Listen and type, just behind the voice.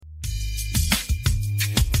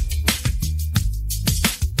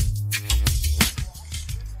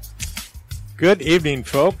Good evening,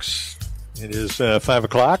 folks. It is 5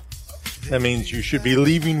 o'clock. That means you should be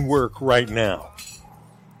leaving work right now.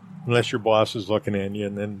 Unless your boss is looking at you,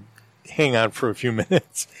 and then hang on for a few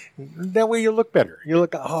minutes. That way you look better. You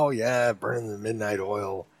look, oh, yeah, burning the midnight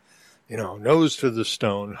oil. You know, nose to the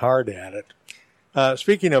stone, hard at it.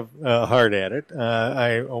 Speaking of hard at it,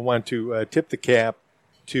 I want to tip the cap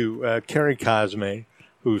to Carrie Cosme,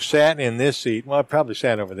 who sat in this seat. Well, I probably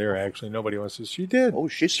sat over there, actually. Nobody wants to. She did. Oh,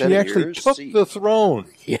 she sat in actually your took seat. the throne.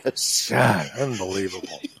 Yes. God,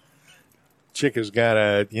 unbelievable. Chick has got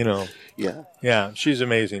a, Yeah, she's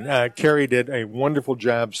amazing. Carrie did a wonderful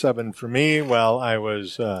job subbing for me while I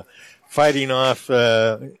was fighting off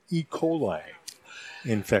E. coli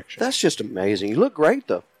infection. That's just amazing. You look great,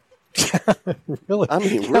 though. Really? I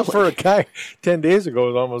mean, really. For a guy 10 days ago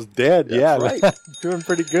was almost dead. That's right. Doing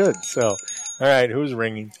pretty good. So, all right, who's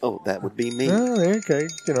ringing? Oh, that would be me. Oh, okay.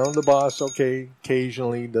 You know, the boss, okay,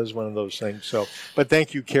 occasionally does one of those things. So, but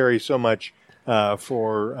thank you, Carrie, so much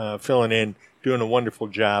for filling in, doing a wonderful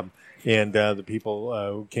job. And the people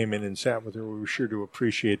who came in and sat with her, we were sure to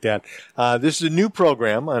appreciate that. This is a new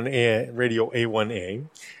program on Radio A1A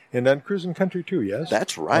and on Cruising Country too, yes?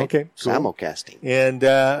 That's right. Okay, cool. Simulcasting. And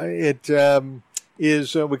it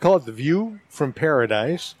is, we call it The View from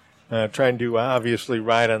Paradise, trying to obviously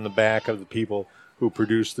ride on the back of the people who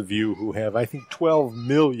produce The View, who have, I think, 12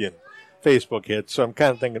 million Facebook hits. So I'm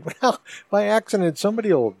kind of thinking, well, by accident,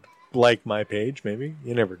 somebody will like my page, maybe.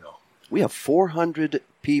 You never know. We have 400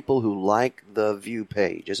 people who like the View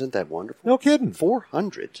page. Isn't that wonderful? No kidding.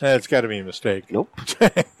 400. That's got to be a mistake. Nope.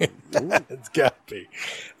 It's got to be.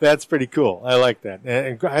 That's pretty cool. I like that.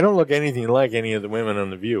 And I don't look anything like any of the women on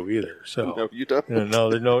The View either. So No, you don't.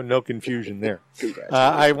 No, there's no confusion there. Congratulations.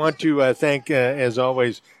 I want to thank, as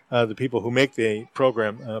always, the people who make the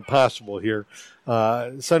program possible here.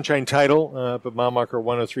 Sunshine Title up at mile marker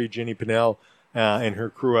 103, Ginny Pinnell and her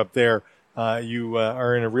crew up there. You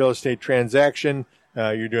are in a real estate transaction.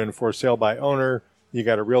 You're doing a for sale by owner. You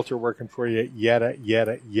got a realtor working for you, yada,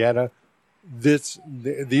 yada, yada.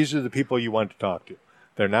 These are the people you want to talk to.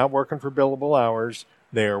 They're not working for billable hours.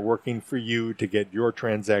 They are working for you to get your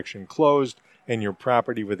transaction closed and your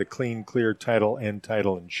property with a clean, clear title and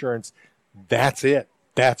title insurance. That's it.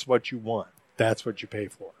 That's what you want. That's what you pay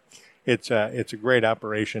for. It's a great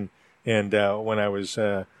operation. And when I was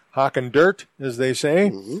hawking dirt, as they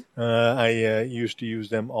say, I used to use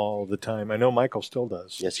them all the time. I know Michael still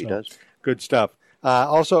does. Yes, he does. Good stuff.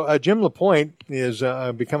 Also, Jim LaPointe is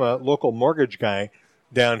become a local mortgage guy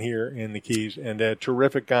down here in the Keys, and a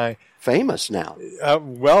terrific guy. Famous now.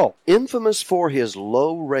 Infamous for his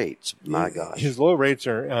low rates. My gosh. His low rates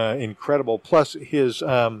are incredible. Plus his,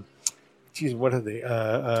 what are they?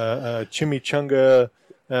 Chimichanga,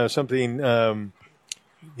 something,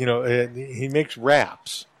 he makes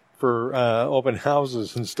wraps for open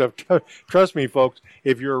houses and stuff. Trust me, folks,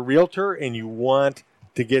 if you're a realtor and you want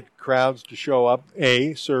to get crowds to show up,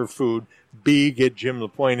 A, serve food, B, get Jim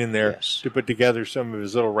LaPointe in there to put together some of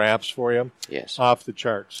his little wraps for you. Yes. Off the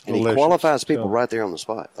charts. And delicious. he qualifies people right there on the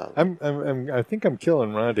spot. I think I'm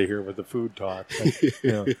killing Rhonda here with the food talk. But,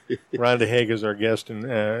 Rhonda Haig is our guest,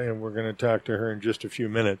 and we're going to talk to her in just a few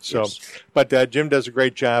minutes. So, but Jim does a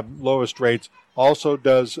great job. Lowest rates. Also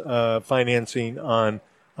does financing on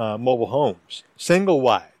mobile homes, single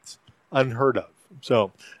wides, unheard of.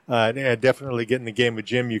 So definitely get in the game with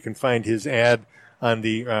Jim. You can find his ad on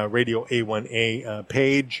the Radio A1A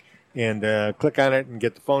page and click on it and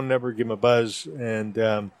get the phone number, give him a buzz,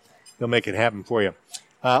 and he'll make it happen for you.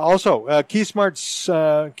 Also,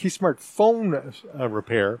 KeySmart phone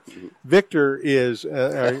repair. Victor is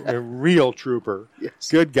a real trooper. Yes.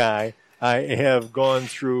 Good guy. I have gone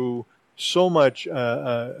through so much.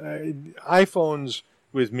 iPhones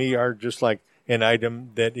with me are just like an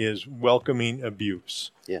item that is welcoming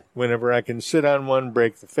abuse. Yeah. Whenever I can sit on one,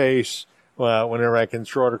 break the face. Whenever I can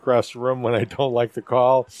throw it across the room when I don't like the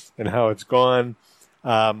call and how it's gone.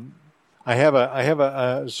 I have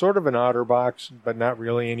a sort of an OtterBox, but not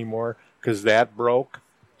really anymore because that broke.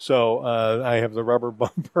 So I have the rubber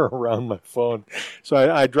bumper around my phone. So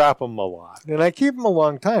I drop them a lot. And I keep them a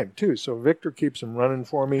long time, too. So Victor keeps them running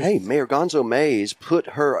for me. Hey, Mayor Gonzo Mays put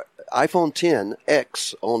her iPhone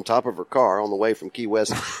XS on top of her car on the way from Key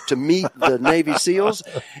West to meet the Navy SEALs,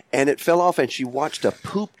 and it fell off, and she watched a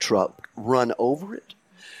poop truck run over it.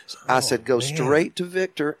 I said, go straight to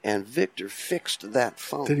Victor, and Victor fixed that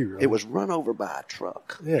phone. Did he really? It was run over by a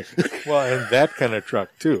truck. Yeah, well, and that kind of truck,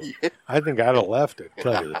 too. Yeah. I think I'd have left it,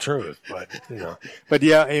 tell you the truth. But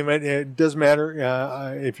yeah, it doesn't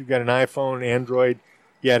matter if you've got an iPhone, Android,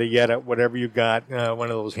 yada, yada, whatever you got, one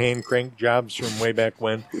of those hand crank jobs from way back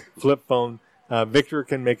when, flip phone, Victor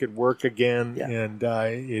can make it work again, and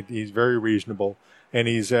he's very reasonable. And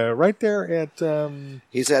he's right there at...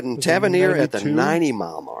 he's at Tavernier at the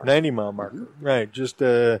 90-mile mark. 90-mile marker, right. Just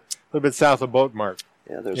a little bit south of Boat Mark.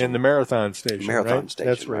 Yeah, there's in the Marathon Station, Marathon right? Station.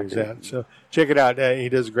 That's where right he's there. at. So check it out. He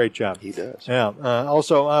does a great job. He does. Yeah.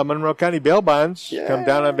 Also, Monroe County Bail Bonds Yeah. come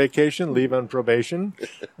down on vacation, leave on probation,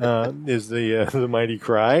 is the mighty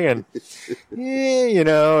cry. And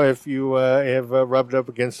if you have rubbed up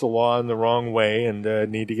against the law in the wrong way and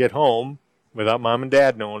need to get home without mom and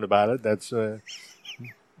dad knowing about it, that's the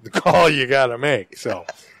call you got to make. So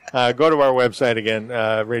go to our website again,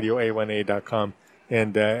 radioa1a.com.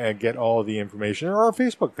 And get all the information, or our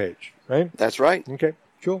Facebook page, right? That's right. Okay,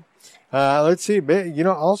 cool. Let's see.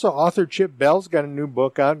 Also, author Chip Bell's got a new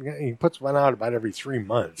book out. He puts one out about every 3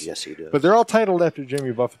 months. Yes, he does. But they're all titled after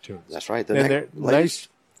Jimmy Buffett tunes. That's right. They're nice,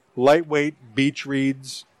 lightweight beach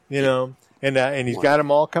reads, and he's got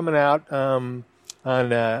them all coming out on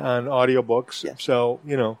audiobooks. Yes. So,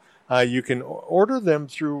 you can order them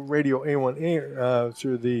through Radio A1A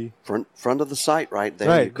through the front of the site right there.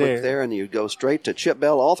 Right, you click there and you go straight to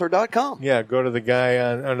chipbellauthor.com. Yeah, go to the guy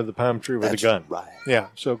under the palm tree with That's a gun. Right. Yeah,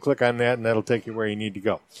 so click on that and that'll take you where you need to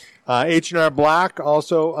go. H&R Block,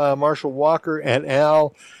 also Marshall Walker et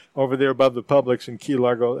al. Over there above the Publix in Key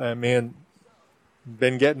Largo. Man,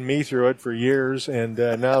 been getting me through it for years, and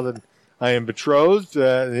now that I am betrothed,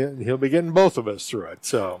 he'll be getting both of us through it.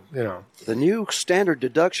 So, The new standard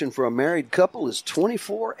deduction for a married couple is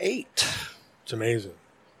 $24,800. It's amazing.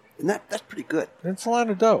 And that's pretty good. It's a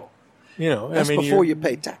lot of dough. That's before you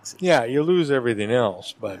pay taxes. Yeah, you lose everything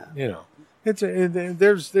else, but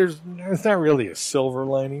there's not really a silver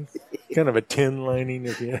lining, kind of a tin lining,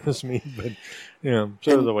 if you ask me. But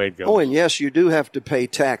sort of the way it goes. Oh, and yes, you do have to pay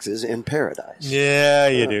taxes in paradise. Yeah,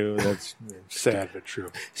 you do. That's sad but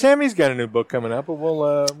true. Sammy's got a new book coming up, but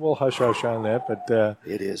we'll hush on that. But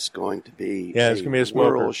it is going to be it's going to be a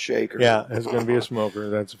smoker. World shaker. Yeah, it's going to be a smoker.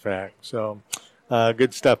 That's a fact. So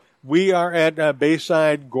good stuff. We are at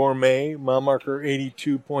Bayside Gourmet, mile marker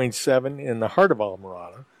 82.7 in the heart of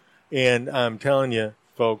Almirada. And I'm telling you,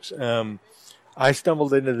 folks, I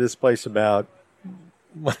stumbled into this place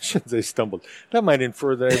I shouldn't say stumbled. That might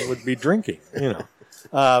infer that I would be drinking,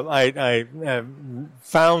 I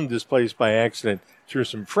found this place by accident through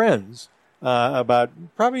some friends about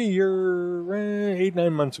probably a year,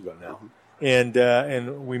 8-9 months ago now.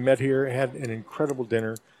 And we met here, had an incredible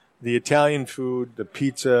dinner. The Italian food, the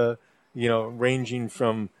pizza, ranging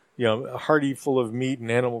from, hearty full of meat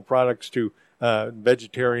and animal products to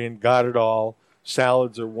vegetarian, got it all.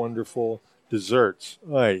 Salads are wonderful. Desserts,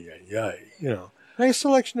 nice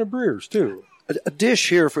selection of brewers too. A dish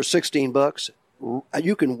here for $16.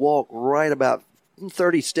 You can walk right about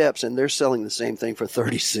 30 steps, and they're selling the same thing for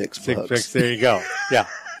 $36. There you go. Yeah,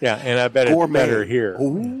 and I bet it's better here.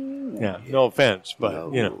 Ooh. Yeah, no offense,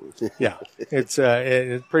 but yeah, it's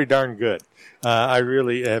pretty darn good. I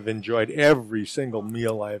really have enjoyed every single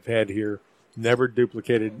meal I've had here. Never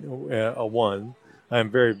duplicated a one. I'm a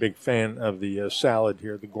very big fan of the salad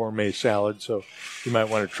here, the gourmet salad, so you might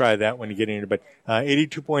want to try that when you get in. But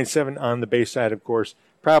 82.7 on the Bayside, of course,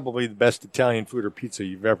 probably the best Italian food or pizza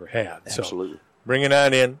you've ever had. Absolutely. So bring it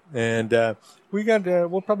on in, and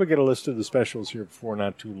we'll probably get a list of the specials here before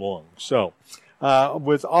not too long. So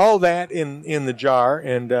with all that in the jar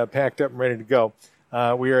and packed up and ready to go,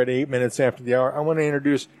 we are at 8 minutes after the hour. I want to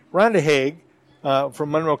introduce Rhonda Haig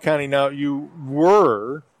from Monroe County. Now, you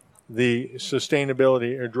were the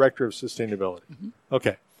sustainability or director of sustainability. Mm-hmm.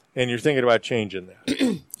 Okay. And you're thinking about changing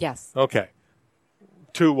that. Yes. Okay.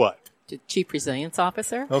 To what? To Chief Resilience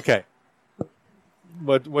Officer. Okay.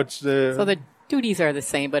 What's the... So the duties are the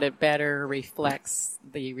same, but it better reflects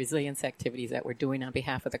the resilience activities that we're doing on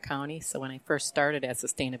behalf of the county. So when I first started as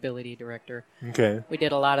sustainability director, we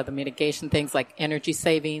did a lot of the mitigation things like energy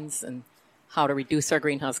savings and how to reduce our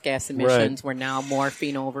greenhouse gas emissions. Right. We're now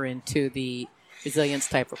morphing over into the resilience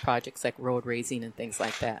type of projects like road raising and things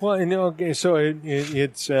like that. Well, so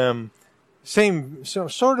it's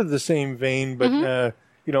sort of the same vein, but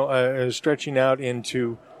stretching out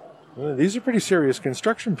into these are pretty serious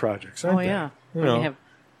construction projects, aren't they? Yeah.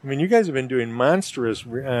 You guys have been doing monstrous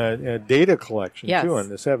data collection too on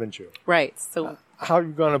this, haven't you? Right. So how have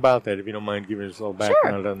you gone about that? If you don't mind giving us a little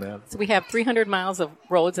background on that. So we have 300 miles of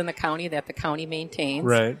roads in the county that the county maintains.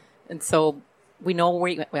 Right. And so we know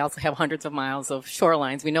we also have hundreds of miles of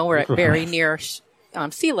shorelines. We know we're at very near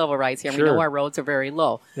sea level rise here. And we know our roads are very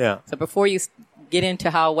low. Yeah. So before you get into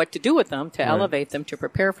what to do with them, to elevate them, to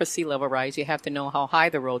prepare for sea level rise, you have to know how high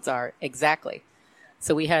the roads are exactly.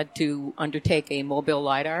 So we had to undertake a mobile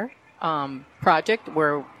LiDAR project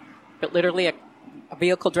where literally a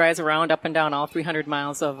vehicle drives around up and down all 300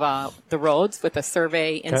 miles of the roads with a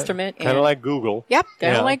survey instrument. Kind of like Google. Yep,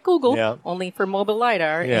 kind of like Google, Yeah. only for mobile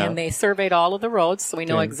LiDAR. Yeah. And they surveyed all of the roads, so we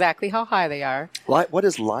know exactly how high they are. What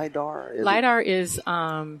is LiDAR? LiDAR is,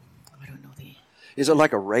 Is it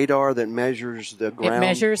like a radar that measures the ground? it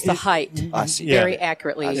measures the height I see. very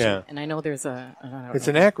accurately. Yeah. And I know there's I don't know. It's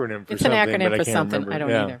an acronym for It's something. an acronym but I for can't something. remember. I don't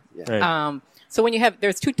Yeah. either. Right. So when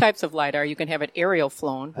there's two types of LiDAR. You can have it aerial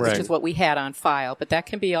flown, which Right. is what we had on file, but that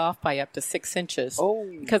can be off by up to 6 inches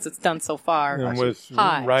because it's done so far And with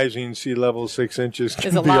high. rising sea level 6 inches Is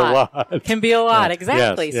can be a lot. Can be a lot, Yeah.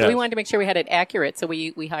 exactly. Yes, So yes. we wanted to make sure we had it accurate. So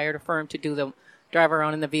we hired a firm to do the drive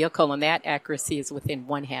around in the vehicle, and that accuracy is within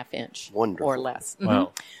 1/2 inch Wonderful. or less.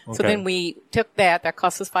 Wow. So Okay. then we took that. That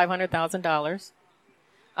cost us $500,000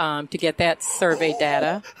 to get that survey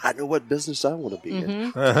data. I know what business I want to be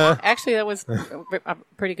in. Actually, that was a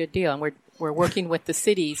pretty good deal. And we're working with the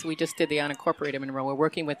cities. We just did the unincorporated Monroe. We're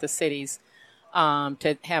working with the cities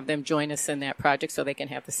to have them join us in that project so they can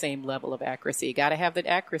have the same level of accuracy. You got to have that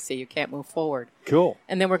accuracy. You can't move forward. Cool.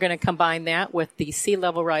 And then we're going to combine that with the sea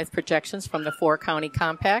level rise projections from the 4-county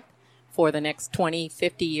compact for the next 20,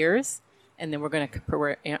 50 years. And then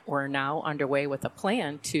we're now underway with a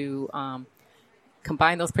plan to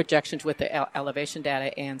combine those projections with the elevation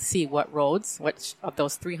data and see which of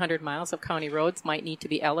those 300 miles of county roads might need to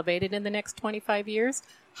be elevated in the next 25 years,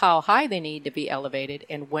 how high they need to be elevated,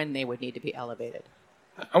 and when they would need to be elevated.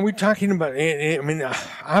 Are we talking about, I mean,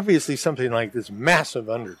 obviously something like this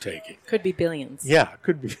massive undertaking. Could be billions. Yeah, it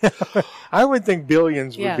could be. I would think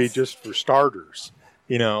billions would be Yes. just for starters.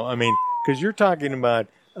 I mean, because you're talking about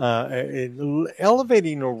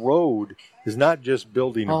elevating a road is not just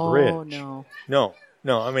building a bridge. Oh, no.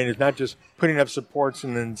 No. I mean, it's not just putting up supports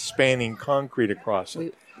and then spanning concrete across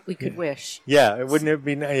it. We could wish. Yeah, it'd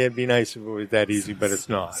be nice if it was that easy, but it's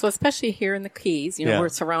not. So especially here in the Keys, Yeah. we're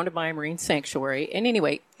surrounded by a marine sanctuary. And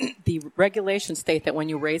anyway, the regulations state that when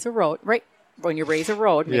you raise a road, make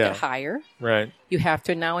Yeah. it higher. Right. You have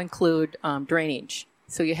to now include drainage.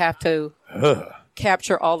 So you have to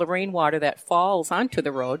capture all the rainwater that falls onto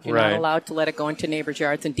the road. You're Right. not allowed to let it go into neighbors'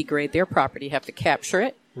 yards and degrade their property. You have to capture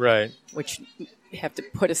it, Right. which you have to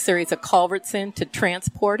put a series of culverts in to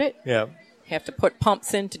transport it. Yeah. You have to put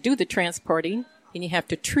pumps in to do the transporting, and you have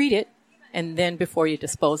to treat it, and then before you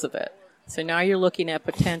dispose of it. So now you're looking at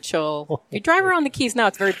potential. You drive around the Keys now;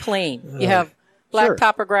 it's very plain. You have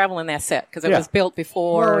blacktop or gravel, and that's it because it Yeah. was built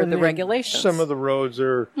before Well, the regulations. Some of the roads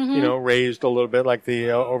are, raised a little bit, like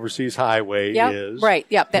the overseas highway is. Right.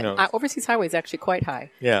 Yeah. That You know. overseas highway is actually quite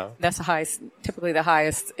high. Yeah. That's the highest, typically the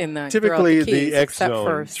highest in the Typically throughout the Keys, the X except for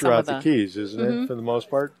zone some throughout of the Keys, isn't it, for the most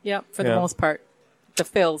part? Yep, for Yeah. the most part. The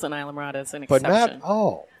Phils and Islamorada is an But exception. not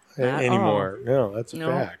all Not anymore. No, that's a No.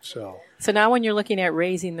 fact. So now when you're looking at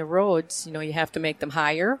raising the roads, you have to make them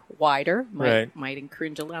higher, wider, Right. might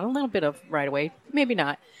encourage a little bit of right of way, maybe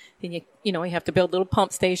not. Then you have to build little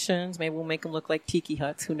pump stations. Maybe we'll make them look like tiki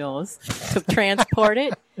huts. Who knows? To transport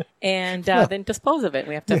it and then dispose of it.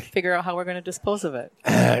 We have to figure out how we're going to dispose of it.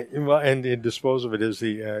 Well, and dispose of it is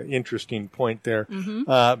the interesting point there,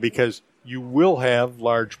 because you will have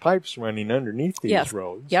large pipes running underneath these Yes.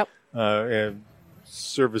 roads. Yep.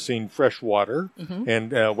 Servicing fresh water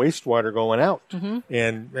and wastewater going out.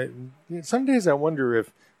 And some days I wonder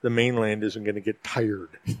if the mainland isn't going to get tired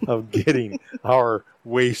of getting our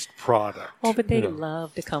waste product. Oh, but they'd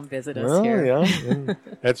love to come visit us Well, here. yeah, and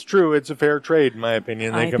that's true. It's a fair trade, in my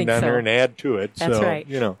opinion. They I come think down so. there and add to it. That's so, right.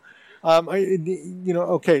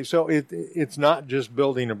 Okay, so it's not just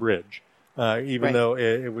building a bridge, even Right. though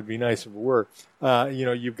it would be nice if it were.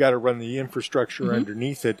 You've got to run the infrastructure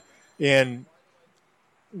underneath it, and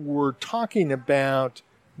we're talking about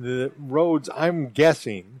the roads. I'm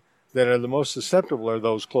guessing that are the most susceptible are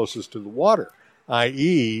those closest to the water,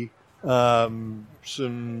 i.e.,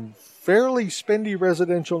 some fairly spendy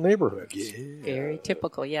residential neighborhoods. Very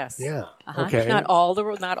typical, yes. Yeah. Uh-huh. Okay. Not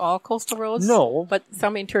all coastal roads. No. But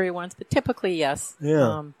some interior ones, but typically, yes.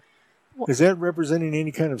 Yeah. Is that representing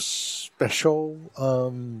any kind of special?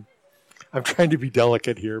 I'm trying to be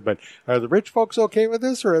delicate here, but are the rich folks okay with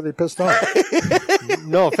this, or are they pissed off?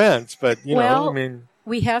 No offense, but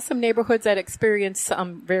we have some neighborhoods that experience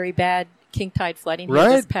some very bad king tide flooding here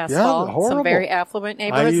Right. this past Yeah, fall. horrible. Some very affluent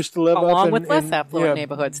neighborhoods. I used to live up along in- with less in, affluent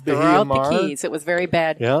neighborhoods Bahia throughout Mar. the Keys. It was very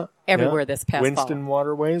bad everywhere this past Winston fall.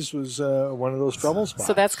 Waterways was one of those trouble spots.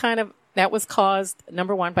 So that was caused,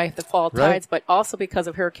 number one, by the fall Right. tides, but also because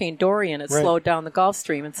of Hurricane Dorian. It Right. slowed down the Gulf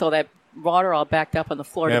Stream, and so that water all backed up on the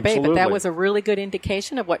Florida Bay. But Absolutely. that was a really good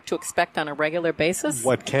indication of what to expect on a regular basis.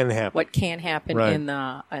 what can happen. What can happen Right. in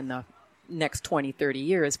the next 20, 30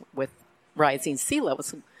 years with rising sea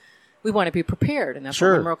levels. we want to be prepared, and that's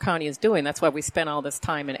what Monroe County is doing. That's why we spent all this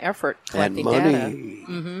time and effort collecting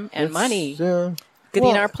data. And money.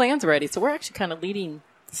 Getting our plans ready. So we're actually kind of leading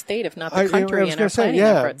the state, if not the country, in our planning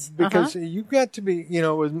efforts. Because you've got to be,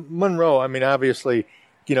 with Monroe, I mean, obviously,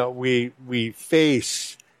 we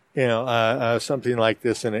face, something like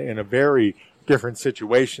this in a very different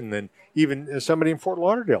situation than even somebody in Fort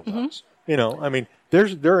Lauderdale does. I mean,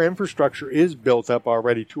 their infrastructure is built up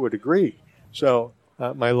already to a degree. So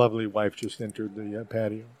my lovely wife just entered the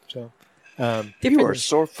patio. So you are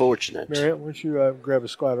so fortunate. Mariette, why don't you grab a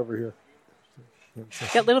squat over here?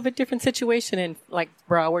 Got a little bit different situation in like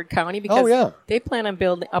Broward County because they plan on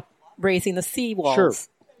raising the seawalls. Sure.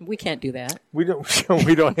 We can't do that. We don't have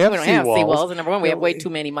seawalls. And number one, we have way too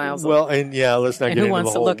many miles. Well, and let's not get into the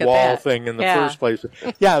whole wall thing in the first place.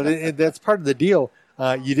 That's part of the deal.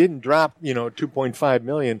 You didn't drop, $2.5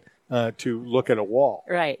 million to look at a wall.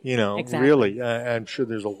 Right. Exactly. Really, I'm sure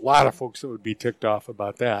there's a lot of folks that would be ticked off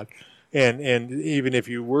about that. And even if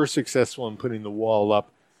you were successful in putting the wall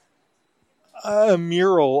up, a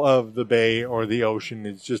mural of the bay or the ocean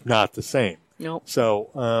is just not the same. Nope.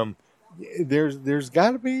 So there's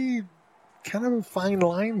got to be kind of a fine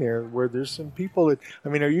line there where there's some people that, I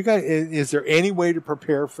mean, is there any way to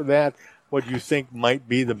prepare for that? What do you think might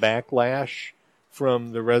be the backlash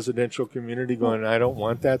from the residential community going, I don't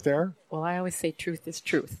want that there? Well, I always say truth is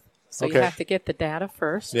truth. So you have to get the data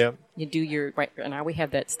first. Yep. You do now we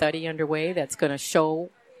have that study underway that's going to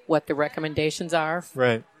show what the recommendations are.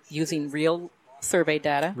 Right. Using real survey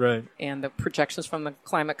data. Right. And the projections from the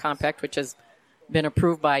Climate Compact, which has been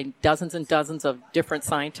approved by dozens and dozens of different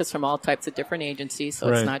scientists from all types of different agencies. So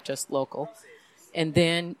it's not just local. And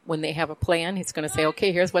then when they have a plan, he's going to say,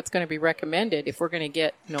 okay, here's what's going to be recommended. If we're going to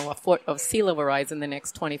get, a foot of sea level rise in the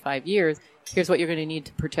next 25 years, here's what you're going to need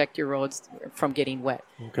to protect your roads from getting wet.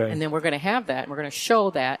 Okay. And then we're going to have that, and we're going to show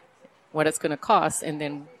that, what it's going to cost. And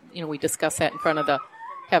then, we discuss that in front of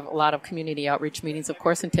have a lot of community outreach meetings, of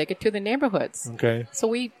course, and take it to the neighborhoods. Okay. So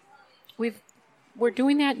we're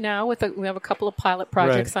doing that now. We have a couple of pilot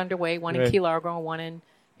projects underway, one in Key Largo and one in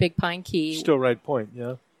Big Pine Key. Stillwright Point,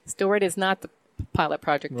 yeah. Stillwright is not the pilot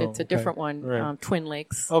project. It's a different one, Twin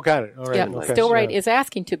Lakes. Oh, got it. All right. Yeah, okay. Stillwright is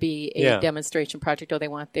asking to be a demonstration project, or they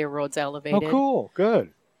want their roads elevated. Oh, cool.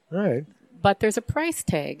 Good. All right. But there's a price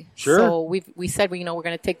tag. Sure. So we said, we're going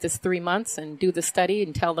to take this 3 months and do the study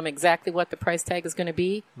and tell them exactly what the price tag is going to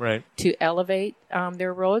be to elevate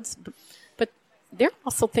their roads. But they're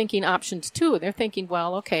also thinking options, too. They're thinking,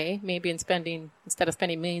 well, okay, maybe instead of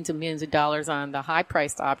spending millions and millions of dollars on the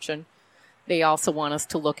high-priced option, they also want us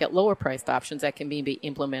to look at lower-priced options that can be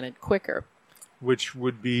implemented quicker. Which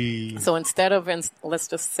would be... So instead of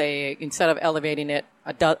elevating it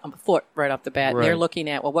a foot right off the bat, they're looking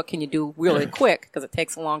at, well, what can you do really quick? Because it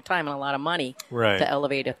takes a long time and a lot of money to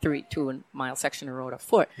elevate a 2-mile section of road a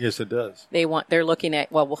foot. Yes, it does. They're looking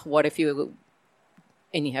at, well, what if you...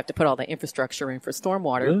 And you have to put all the infrastructure in for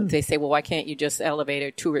stormwater. Really? They say, well, why can't you just elevate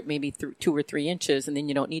it maybe 2 or 3 inches, and then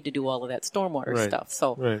you don't need to do all of that stormwater stuff.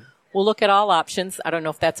 So we'll look at all options. I don't know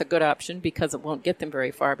if that's a good option because it won't get them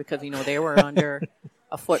very far because, they were under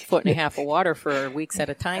a foot and a half of water for weeks at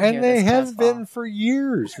a time. And they have been for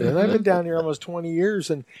years. Man. I've been down here almost 20 years,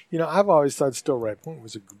 and, I've always thought Stillwright Point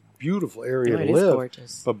was a beautiful area to live. It is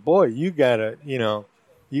gorgeous. But, boy, you gotta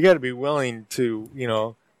be willing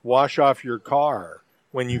to, wash off your car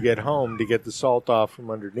when you get home to get the salt off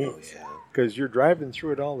from underneath. Because you're driving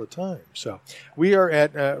through it all the time. So we are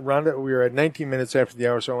at, Rhonda, we are at 19 minutes after the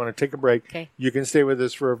hour, so I want to take a break. Okay. You can stay with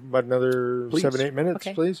us for about another 7-8 minutes,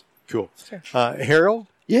 please. Cool. Sure. Harold?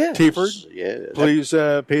 Yes. Tieford? Please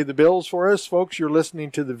pay the bills for us. Folks, you're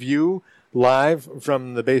listening to The View live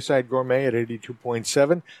from the Bayside Gourmet at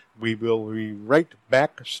 82.7. We will be right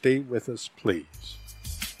back. Stay with us, please.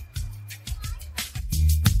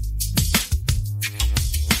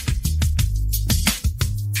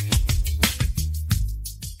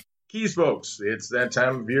 Keys, folks, it's that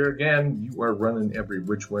time of year again. You are running every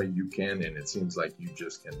which way you can, and it seems like you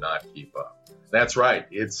just cannot keep up. That's right,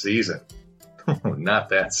 it's season. Not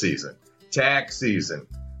that season. Tax season.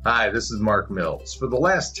 Hi, this is Mark Mills. For the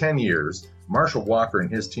last 10 years, Marshall Walker and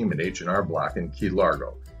his team at H&R Block in Key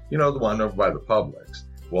Largo, the one over by the Publix,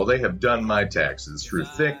 well, they have done my taxes through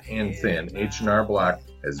thick and thin. H&R Block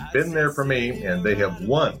has been there for me, and they have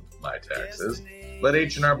won my taxes. Let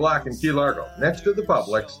H&R Block in Key Largo, next to the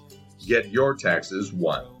Publix, get your taxes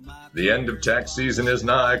won. The end of tax season is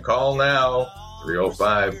nigh. Call now,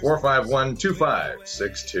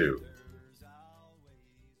 305-451-2562.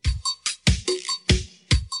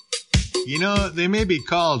 You know, they may be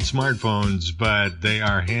called smartphones, but they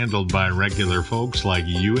are handled by regular folks like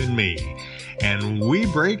you and me. And we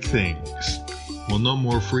break things. Well, no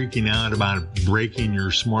more freaking out about breaking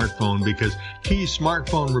your smartphone because Keys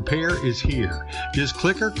Smartphone Repair is here. Just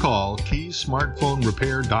click or call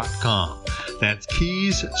KeysSmartphoneRepair.com. That's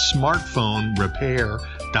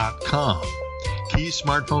KeysSmartphoneRepair.com.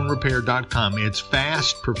 KeysSmartphoneRepair.com. It's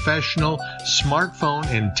fast, professional smartphone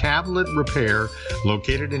and tablet repair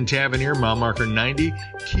located in Tavernier, mile marker 90.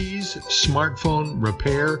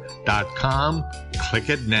 KeysSmartphoneRepair.com. Click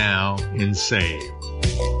it now and save.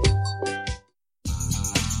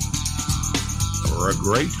 For a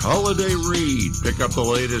great holiday read, pick up the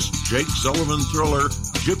latest Jake Sullivan thriller,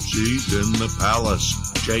 Gypsies in the Palace.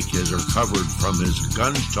 Jake has recovered from his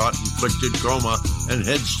gunshot-inflicted coma and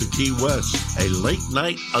heads to Key West. A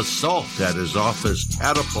late-night assault at his office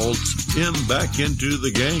catapults him back into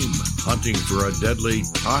the game, hunting for a deadly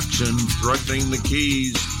toxin threatening the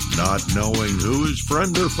Keys. Not knowing who is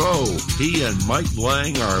friend or foe, he and Mike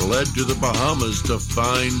Lang are led to the Bahamas to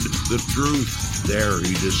find the truth. There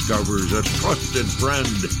he discovers a trusted friend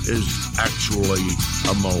is actually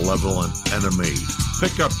a malevolent enemy.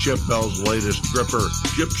 Pick up Chip Bell's latest gripper,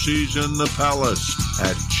 Gypsies in the Palace,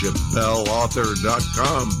 at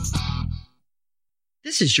chipbellauthor.com.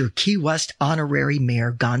 This is your Key West honorary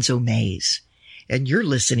mayor, Gonzo Mays, and you're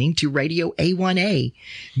listening to Radio A1A,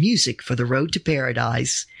 music for the road to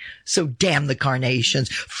paradise. So damn the carnations,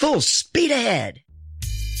 full speed ahead.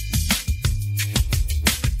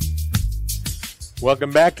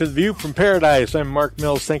 Welcome back to The View from Paradise. I'm Mark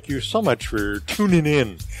Mills. Thank you so much for tuning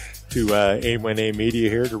in to A1A Media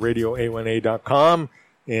here, to RadioA1A.com,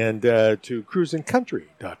 and to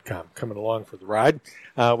CruisinCountry.com, coming along for the ride.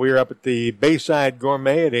 We are up at the Bayside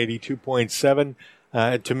Gourmet at 82.7.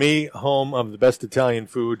 To me, home of the best Italian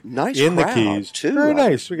food nice in the crowd, Keys. Too. Very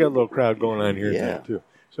nice. We got a little crowd going on here yeah. too.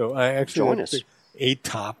 So I actually join us. 8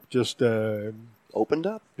 top just opened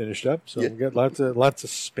up, finished up. So yeah. we got lots of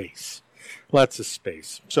space. Lots of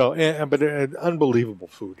space. So, but unbelievable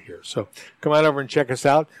food here. So come on over and check us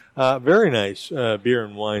out. Very nice beer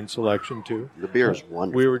and wine selection, too. The beer is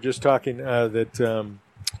wonderful. We were just talking that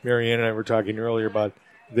Marianne and I were talking earlier about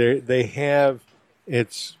they have,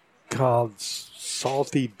 it's called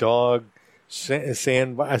Salty Dog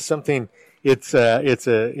Sand something. It's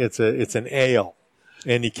an ale,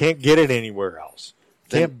 and you can't get it anywhere else.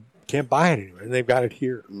 Can't buy it anywhere, and they've got it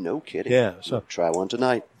here. No kidding. Yeah. So try one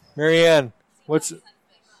tonight. Marianne, what's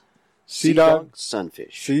Sea Dog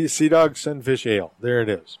Sunfish? Sea Dog Sunfish Ale. There it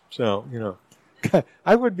is. So,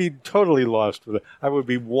 I would be totally lost with it. I would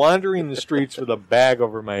be wandering the streets with a bag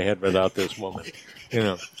over my head without this woman.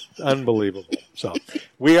 Unbelievable. So,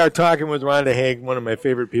 we are talking with Rhonda Haig, one of my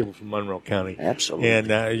favorite people from Monroe County. Absolutely. And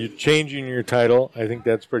you're changing your title. I think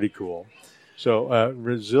that's pretty cool. So,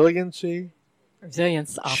 Resilience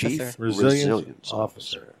Officer. Chief Resilience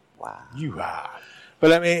Officer. Wow. You are.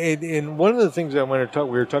 But I mean, and one of the things I want to talk,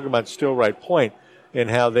 we were talking about Still Right Point and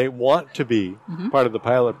how they want to be part of the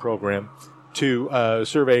pilot program to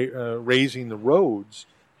survey raising the roads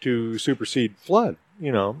to supersede flood,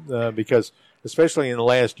 because especially in the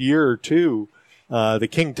last year or two, the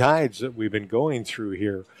king tides that we've been going through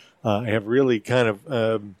here have really kind of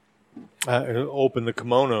opened the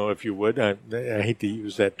kimono, if you would. I hate to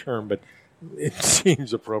use that term, but it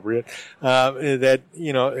seems appropriate, that,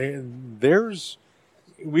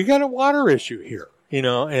 we got a water issue here,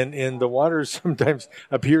 and the water sometimes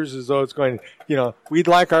appears as though it's going, we'd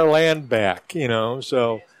like our land back,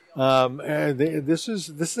 so this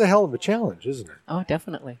is a hell of a challenge, isn't it? Oh,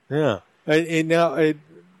 definitely. Yeah. Now,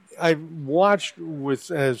 I watched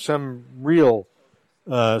with some real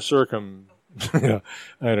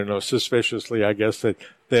suspiciously, I guess, that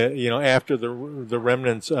after the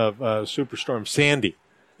remnants of Superstorm Sandy,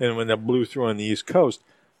 and when that blew through on the East Coast,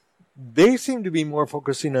 they seem to be more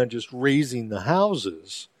focusing on just raising the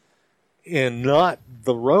houses and not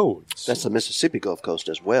the roads. That's the Mississippi Gulf Coast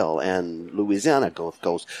as well, and Louisiana Gulf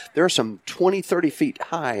Coast. There are some 20, 30 feet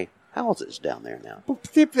high houses down there now.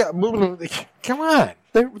 Come on.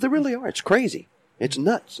 They really are. It's crazy. It's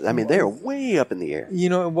nuts. I mean, they are way up in the air.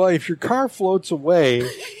 Well, if your car floats away,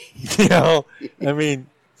 I mean,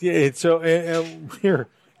 here,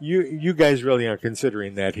 you guys really aren't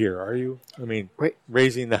considering that here, are you? I mean,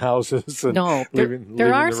 raising the houses and no, leaving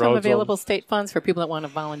there are the some roads available state funds for people that want to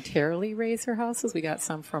voluntarily raise their houses. We got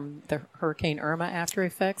some from the Hurricane Irma after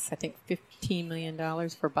effects. I think $15 million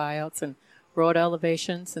for buyouts and road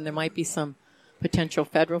elevations, and there might be some potential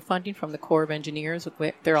federal funding from the Corps of Engineers.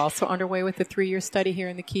 They're also underway with a 3-year study here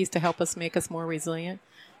in the Keys to help us make us more resilient.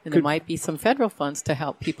 And there might be some federal funds to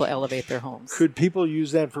help people elevate their homes. Could people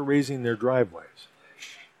use that for raising their driveways?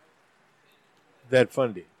 That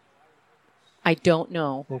funding? I don't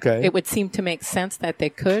know. Okay. It would seem to make sense that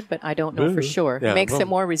they could, but I don't know for sure. Yeah, it makes it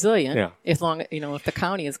more resilient. Yeah. As long, if the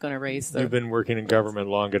county is going to raise the. You've been working in government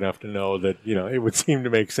long enough to know that, it would seem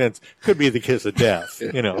to make sense. Could be the kiss of death,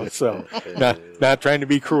 so not trying to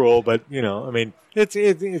be cruel, but,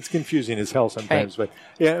 it's confusing as hell sometimes. Right.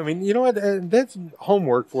 But, yeah, you know what? That's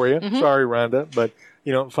homework for you. Mm-hmm. Sorry, Rhonda, but.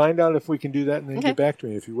 Find out if we can do that and then get back to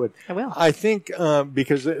me if you would. I will. I think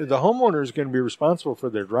because the homeowner is going to be responsible for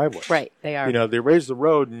their driveway. Right, they are. They raise the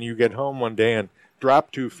road and you get home one day and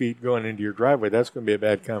drop 2 feet going into your driveway. That's going to be a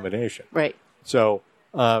bad combination. Right. So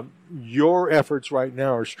your efforts right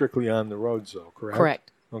now are strictly on the roads, though, correct?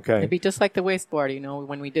 Correct. Okay. It'd be just like the wastewater,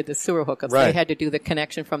 when we did the sewer hookups. Right. They had to do the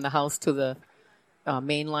connection from the house to the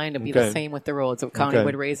main line. It'd be the same with the roads. The county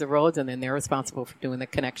would raise the roads, and then they're responsible for doing the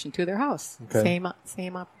connection to their house. Okay.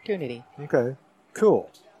 Same opportunity. Okay,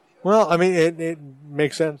 cool. Well, it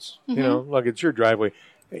makes sense. Mm-hmm. Look, it's your driveway.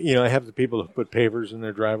 I have the people who put pavers in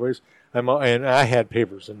their driveways. And I had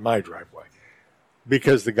pavers in my driveway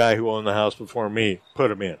because the guy who owned the house before me put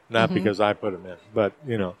them in, not because I put them in. But,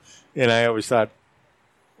 and I always thought,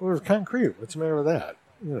 well, it's concrete. What's the matter with that?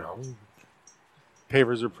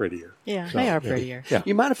 Pavers are prettier. Yeah, they are prettier. Yeah.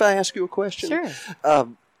 You mind if I ask you a question? Sure.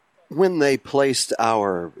 When they placed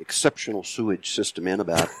our exceptional sewage system in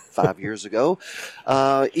about 5 years ago,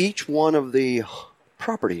 each one of the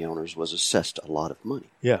property owners was assessed a lot of money.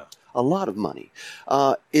 Yeah. A lot of money.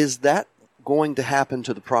 Is that going to happen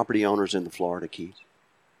to the property owners in the Florida Keys?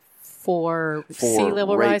 For sea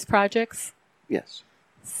level rise projects? Yes.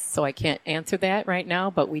 So I can't answer that right now,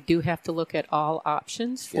 but we do have to look at all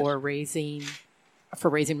options for raising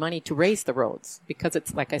money to raise the roads, because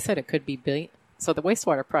it's, like I said, it could be billion. So the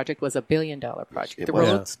wastewater project was $1 billion project. The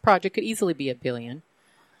roads project could easily be $1 billion.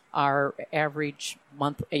 Our average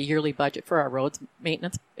yearly budget for our roads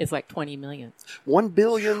maintenance is like $20 million. $1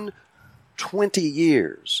 billion, 20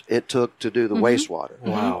 years it took to do the wastewater.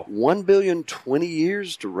 Wow. $1 billion, 20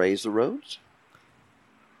 years to raise the roads?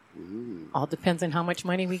 All depends on how much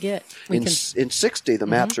money we get. In 60, the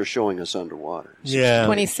maps are showing us underwater. Yeah.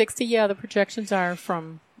 2060, the projections are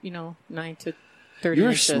from, 9 to 30 You're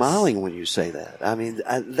inches. smiling when you say that.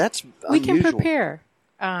 That's we unusual. can prepare.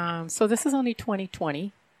 So this is only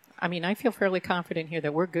 2020. I feel fairly confident here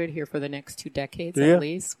that we're good here for the next 2 decades at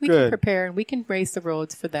least. We can prepare and we can raise the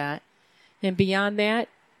roads for that. And beyond that,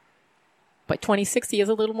 but 2060 is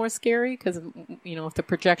a little more scary because, if the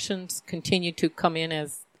projections continue to come in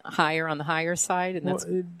as higher on the higher side. And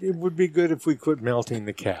it would be good if we quit melting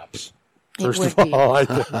the caps. First of all, I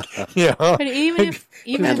think. But even if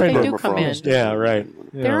they do come in. Yeah, right.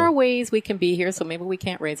 There are ways we can be here, so maybe we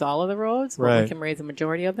can't raise all of the roads, but we can raise a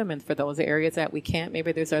majority of them. And for those areas that we can't,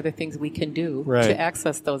 maybe there's other things we can do to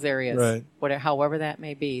access those areas, however that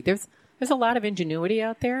may be. There's a lot of ingenuity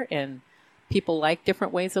out there, and people like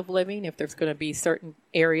different ways of living. If there's going to be certain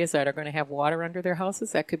areas that are going to have water under their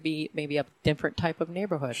houses, that could be maybe a different type of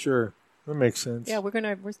neighborhood. Sure, that makes sense. Yeah,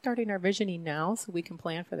 we're starting our visioning now, so we can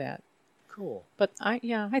plan for that. Cool. But I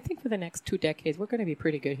think for the next 2 decades, we're going to be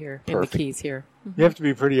pretty good here in the Keys here. Mm-hmm. You have to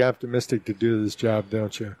be pretty optimistic to do this job,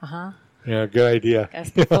 don't you? Uh-huh. Yeah, good idea.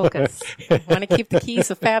 That's the focus. Want to keep the Keys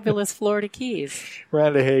the fabulous Florida Keys.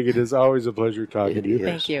 Rhonda Hague, it is always a pleasure talking to you.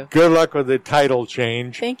 Thank you. Good luck with the title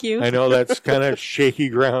change. Thank you. I know that's kind of shaky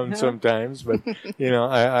ground sometimes, but,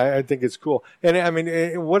 I think it's cool.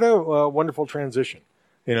 And, what a wonderful transition,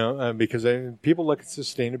 because people look at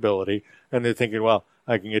sustainability and they're thinking, well,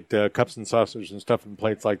 I can get cups and saucers and stuff and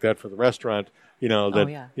plates like that for the restaurant, are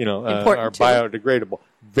biodegradable.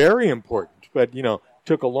 Very important, but,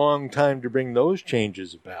 took a long time to bring those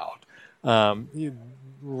changes about.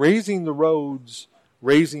 Raising the roads,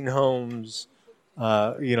 raising homes,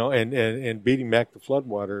 and beating back the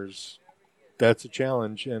floodwaters, that's a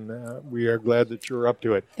challenge, and we are glad that you're up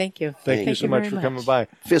to it. Thank you. Thank you so much for coming by.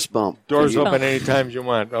 Fist bump. Doors open anytime you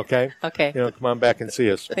want, okay? Okay. Come on back and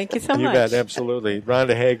see us. Thank you so much. You bet, absolutely.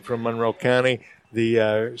 Rhonda Hague from Monroe County,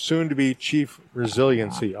 the soon-to-be Chief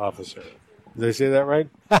Resiliency Officer. Did I say that right?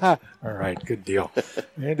 All right, good deal.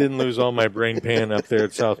 I didn't lose all my brain pan up there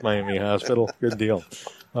at South Miami Hospital. Good deal.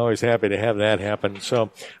 Always happy to have that happen.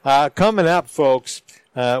 So coming up, folks,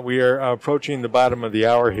 we are approaching the bottom of the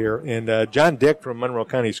hour here, and John Dick from Monroe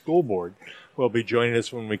County School Board will be joining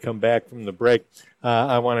us when we come back from the break.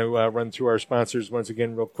 I want to run through our sponsors once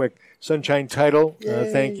again real quick. Sunshine Title,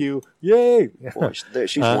 thank you. Yay! Boy,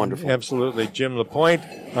 she's wonderful. Absolutely. Jim LaPointe,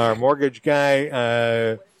 our mortgage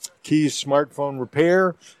guy, Keys Smartphone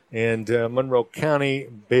Repair, and Monroe County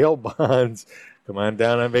Bail Bonds. Come on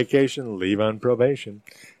down on vacation, leave on probation.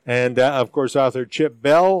 And, of course, author Chip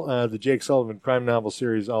Bell, the Jake Sullivan crime novel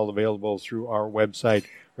series, all available through our website,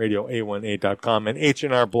 radioa18.com. And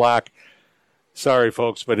H&R Block, sorry,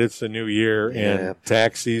 folks, but it's the new year, and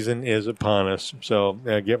tax season is upon us. So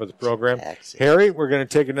get with the program. Harry, we're going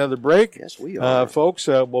to take another break. Yes, we are. Folks,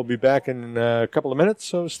 we'll be back in a couple of minutes,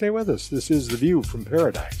 so stay with us. This is The View from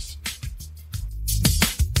Paradise.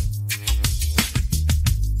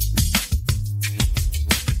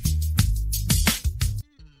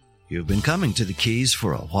 You've been coming to the Keys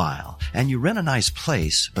for a while, and you rent a nice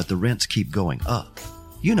place, but the rents keep going up.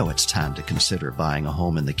 You know it's time to consider buying a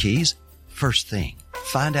home in the Keys. First thing,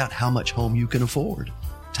 find out how much home you can afford.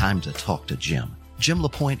 Time to talk to Jim. Jim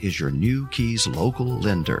LaPointe is your new Keys local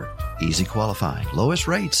lender. Easy qualifying, lowest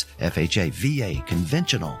rates, FHA, VA,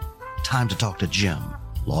 conventional. Time to talk to Jim.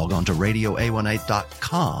 Log on to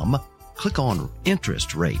radioa18.com. Click on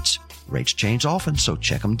interest rates. Rates change often, so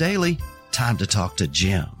check them daily. Time to talk to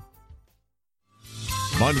Jim.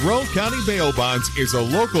 Monroe County Bail Bonds is a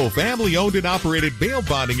local family-owned and operated bail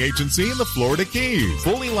bonding agency in the Florida Keys.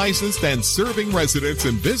 Fully licensed and serving residents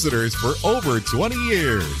and visitors for over 20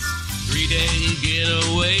 years. 3-day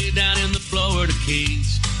getaway down in the Florida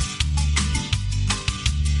Keys.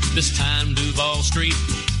 This time Duval Street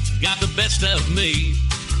got the best of me.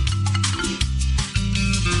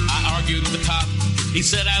 I argued with the cop. He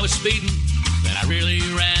said I was speeding, and I really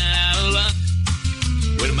ran out of luck.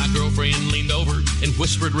 When my girlfriend leaned over and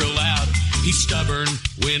whispered real loud, he's stubborn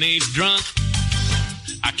when he's drunk.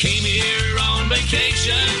 I came here on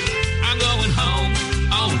vacation. I'm going home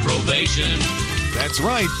on probation. That's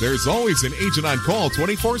right. There's always an agent on call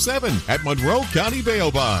 24/7 at Monroe County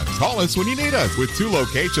Bail Bonds. Call us when you need us with 2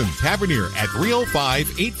 locations. Tavernier at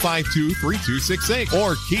 305-852-3266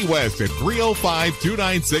 or Key West at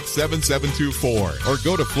 305-296-7724 or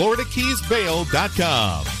go to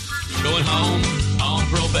FloridaKeysBail.com. Going home on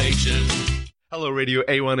probation. Hello, Radio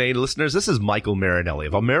A1A listeners. This is Michael Marinelli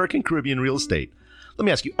of American Caribbean Real Estate. Let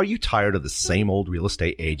me ask you, are you tired of the same old real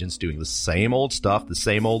estate agents doing the same old stuff the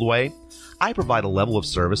same old way? I provide a level of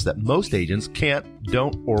service that most agents can't,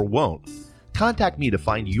 don't, or won't. Contact me to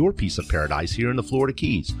find your piece of paradise here in the Florida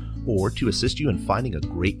Keys or to assist you in finding a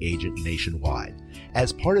great agent nationwide.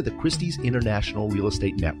 As part of the Christie's International Real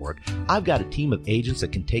Estate Network, I've got a team of agents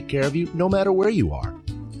that can take care of you no matter where you are.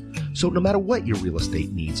 So no matter what your real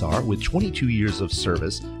estate needs are, with 22 years of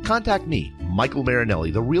service, contact me, Michael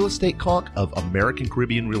Marinelli, the real estate conch of American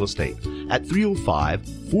Caribbean Real Estate, at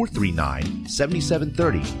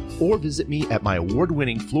 305-439-7730, or visit me at my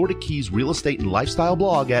award-winning Florida Keys Real Estate and Lifestyle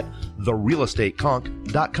blog at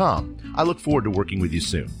therealestateconch.com. I look forward to working with you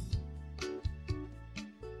soon.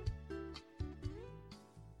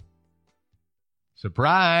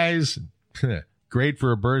 Surprise! Great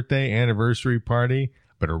for a birthday, anniversary party.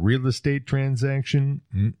 But a real estate transaction,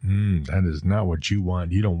 that is not what you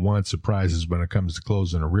want. You don't want surprises when it comes to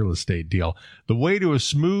closing a real estate deal. The way to a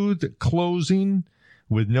smooth closing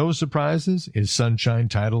with no surprises is Sunshine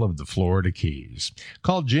Title of the Florida Keys.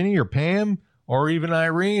 Call Ginny or Pam or even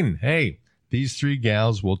Irene. Hey, these 3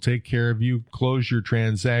 gals will take care of you. Close your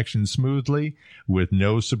transaction smoothly with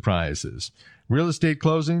no surprises. Real estate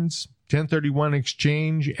closings, 1031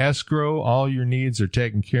 exchange, escrow, all your needs are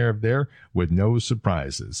taken care of there with no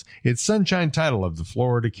surprises. It's Sunshine Title of the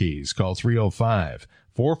Florida Keys. Call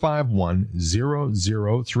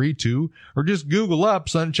 305-451-0032 or just Google up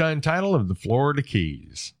Sunshine Title of the Florida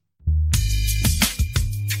Keys.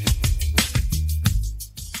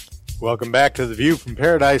 Welcome back to The View from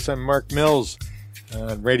Paradise. I'm Mark Mills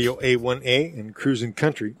on Radio A1A and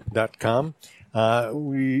cruisingcountry.com.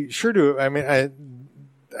 We sure do. I mean,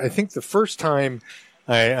 I think the first time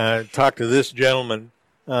I talked to this gentleman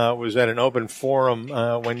was at an open forum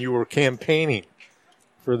when you were campaigning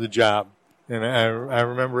for the job. And I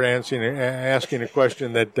remember asking a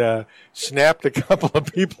question that snapped a couple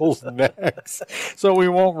of people's necks. So we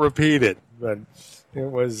won't repeat it. But it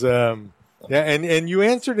was, and you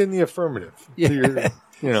answered in the affirmative.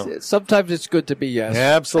 Yeah. Sometimes it's good to be yes.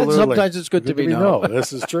 Absolutely. And sometimes it's good to be no.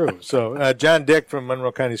 This is true. So, John Dick from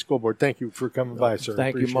Monroe County School Board, thank you for coming by, sir.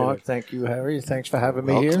 Thank you, Mark. It. Thank you, Harry. Thanks for having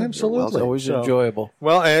me here. Absolutely. It's always enjoyable.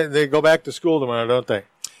 Well, they go back to school tomorrow, don't they?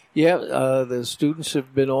 Yeah, the students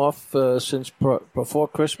have been off since before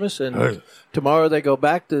Christmas, and tomorrow they go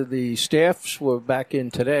back. The staffs were back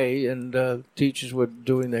in today, and teachers were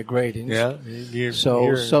doing their gradings. Yeah.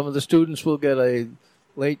 So some of the students will get a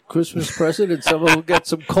late Christmas present, and some will get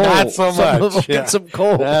some coal. Not so much. Some will get some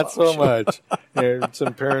coal. Not so much. There are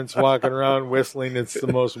some parents walking around whistling. It's the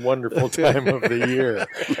most wonderful time of the year.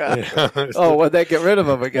 Oh, well, they get rid of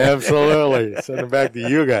them again. Absolutely. Send them back to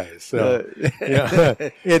you guys. So,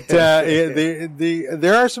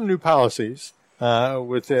 there are some new policies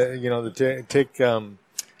with the take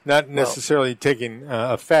not necessarily taking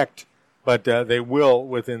effect, but they will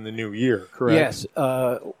within the new year. Correct? Yes.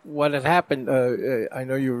 What had happened? I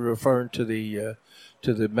know you were referring to the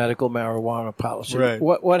medical marijuana policy. Right.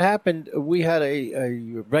 What happened? We had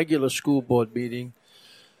a regular school board meeting.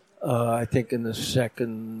 I think in the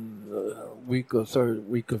second week or third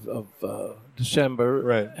week of December,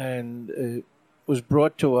 right? And it was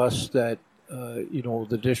brought to us that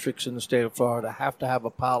the districts in the state of Florida have to have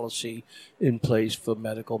a policy in place for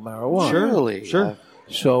medical marijuana. Surely, sure.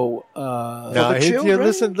 So,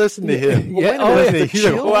 listen to him. Wait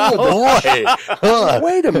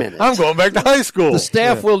a minute. I'm going back to high school. The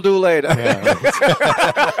staff will do later.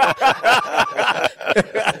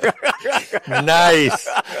 Nice.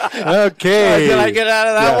 Okay. Did I get out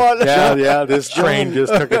of that one? Yeah. This train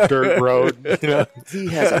just took a dirt road. He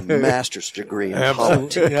has a master's degree in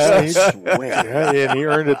politics. I swear. And he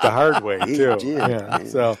earned it the hard way too. He did.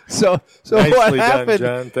 Yeah. So what happened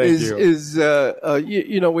done, John. Thank you. is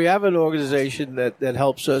we have an organization that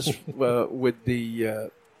helps us with the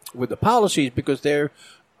policies because they're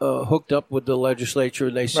hooked up with the legislature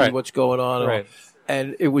and they see what's going on. Right.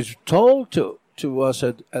 And it was told to us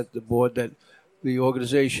at the board that the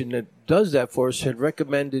organization that does that for us had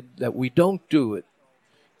recommended that we don't do it.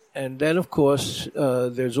 And then, of course,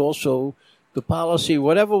 there's also the policy.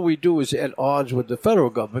 Whatever we do is at odds with the federal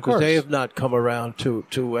government because they have not come around to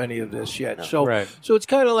any of this yet. No. So it's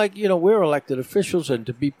kind of like, we're elected officials, and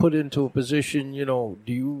to be put into a position, do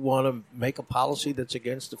you want to make a policy that's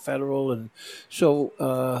against the federal? And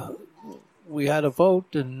so we had a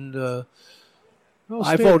vote, and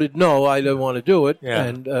I voted no. I didn't want to do it. Yeah.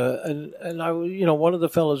 And I, one of the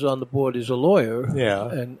fellows on the board is a lawyer. Yeah.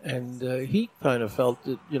 And he kind of felt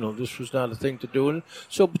that, this was not a thing to do. And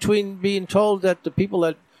so between being told that the people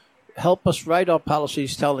that help us write our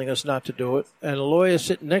policies telling us not to do it, and a lawyer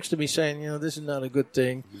sitting next to me saying, this is not a good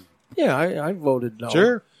thing. Yeah, I voted no.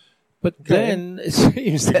 Sure. But then it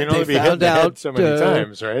seems that they found out so many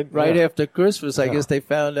times, right? Right after Christmas, I guess they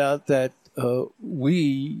found out that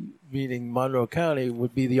we, meaning Monroe County,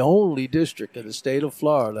 would be the only district in the state of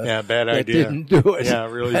Florida bad that idea. didn't do it. Yeah,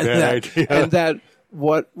 really bad idea. And that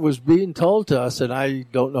what was being told to us, and I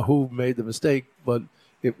don't know who made the mistake, but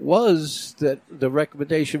it was that the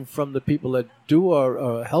recommendation from the people that do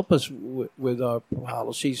our help us with our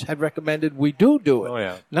policies had recommended we do it. Oh,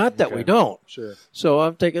 yeah. Not that we don't. Sure. So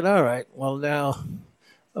I'm thinking, all right, well now,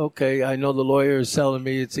 okay, I know the lawyer is telling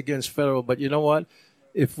me it's against federal, but you know what?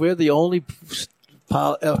 If we're the only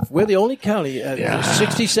county,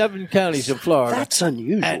 67 counties in Florida. That's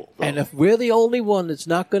unusual. And if we're the only one that's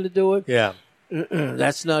not going to do it,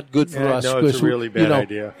 that's not good for us. No, it's a really bad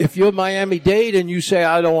idea. If you're Miami-Dade and you say,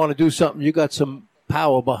 I don't want to do something, you got some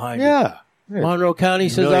power behind you. Monroe County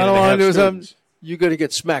says, I don't want to do something, you're going to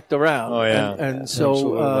get smacked around. Oh, yeah. And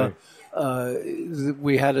so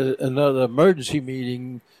we had another emergency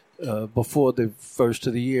meeting before the first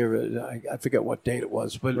of the year. I forget what date it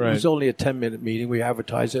was, but it was only a 10-minute meeting. We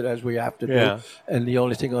advertised it as we have to do. And the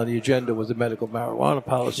only thing on the agenda was the medical marijuana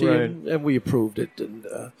policy, and we approved it. And,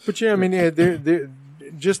 but, they're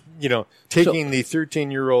just, taking the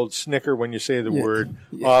 13-year-old snicker when you say the word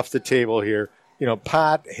off the table here.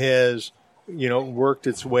 Pot has, worked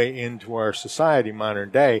its way into our society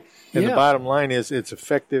modern day. And the bottom line is it's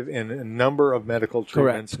effective in a number of medical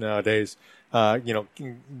treatments nowadays.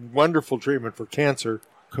 Wonderful treatment for cancer.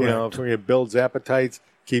 Correct. It builds appetites,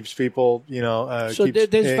 keeps people, so keeps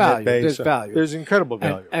there's value. There's so value. There's incredible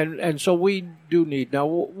value. And so we do need now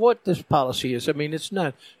what this policy is. I mean, it's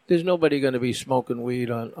not. There's nobody going to be smoking weed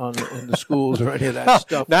in the schools or any of that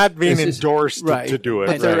stuff. Not being endorsed to do it.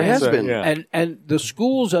 But there has been. Yeah. And the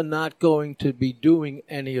schools are not going to be doing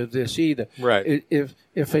any of this either. Right.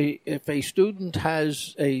 If a student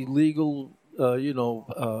has a legal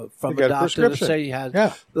from a doctor to say he has,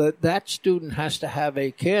 that student has to have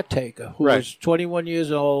a caretaker who is 21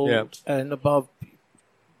 years old and above,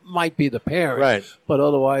 might be the parent, but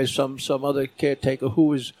otherwise some other caretaker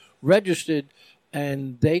who is registered,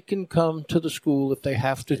 and they can come to the school if they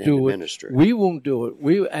have to do it. We won't do it.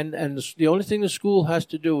 The only thing the school has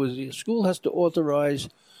to do is the school has to authorize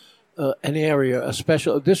an area, a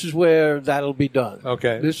special. This is where that'll be done.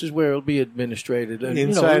 Okay. This is where it'll be administrated. And,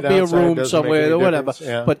 inside, it'll be a room somewhere or whatever.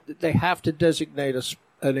 Yeah. But they have to designate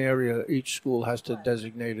an area. Each school has to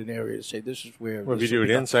designate an area to say this is where. Well, if you do it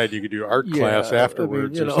inside, you could do art class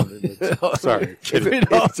afterwards. I mean, or something. Sorry,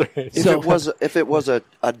 if it was a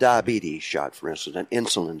diabetes shot, for instance, an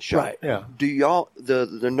insulin shot, right? Yeah. Do y'all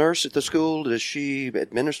the nurse at the school, does she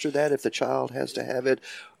administer that if the child has to have it?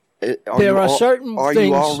 There are certain Are things,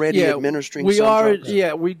 you already administering? We some are. drugs?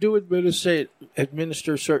 Yeah, we do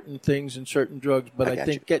administer certain things and certain drugs, but I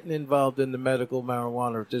think getting involved in the medical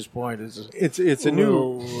marijuana at this point is it's a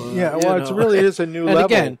new it really is a new and level.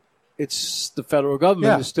 Again, it's the federal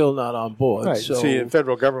government is still not on board. Right. So, see, the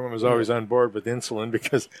federal government was always on board with insulin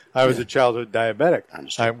because I was a childhood diabetic.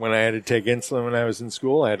 When I had to take insulin when I was in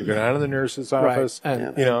school, I had to go down to the nurse's office,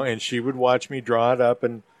 and she would watch me draw it up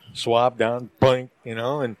and swab down, blink,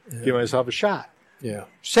 and give myself a shot. Yeah.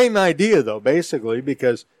 Same idea, though, basically,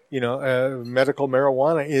 because, medical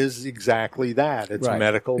marijuana is exactly that. It's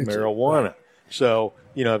medical marijuana. Right. So,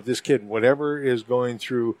 if this kid, whatever is going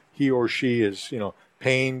through, he or she is,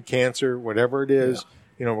 pain, cancer, whatever it is,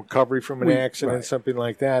 recovery from an accident, something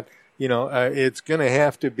like that, it's going to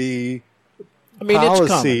have to be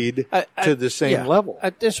policyed to the same level.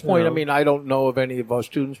 At this point, I don't know of any of our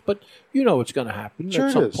students, but it's going to happen. Sure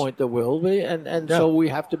at some point there will be, and so we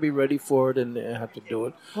have to be ready for it and have to do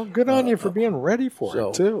it. Well, good on you for being ready for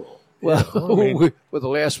it, too. Well, we're the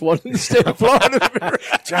last one in the state of Florida.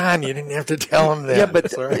 John, you didn't have to tell him that. Yeah,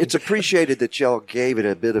 but it's appreciated that y'all gave it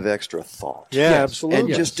a bit of extra thought. Yeah, absolutely. And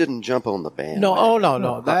just didn't jump on the band.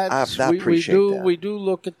 No. That's, I appreciate that. We do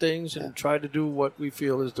look at things and try to do what we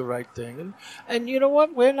feel is the right thing. And you know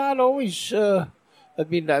what? We're not always...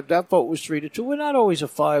 that vote was 3-2. We're not always a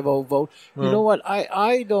 5-0 vote. You know what?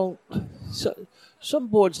 I don't... some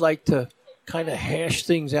boards like to kind of hash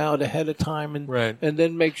things out ahead of time and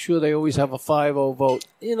then make sure they always have a 5-0 vote.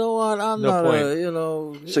 You know what? I'm not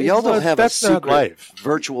point. So y'all don't have a secret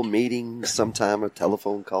virtual meeting sometime, a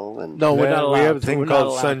telephone call? No, we're not allowed. We have a thing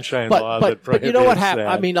called Sunshine Law that prohibits But you know what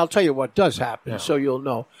happens? that. I'll tell you what does happen, so you'll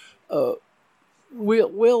know.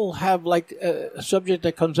 We'll have like a subject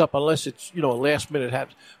that comes up, unless it's a last minute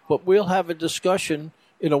happens. But we'll have a discussion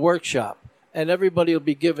in a workshop, and everybody will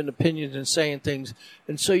be giving opinions and saying things,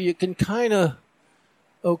 and so you can kind of,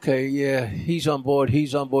 he's on board,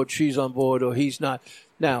 she's on board, or he's not.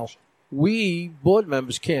 Now, we board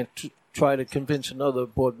members can't try to convince another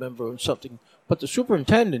board member on something, but the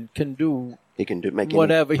superintendent can do. He can make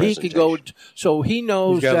whatever. He could go. So he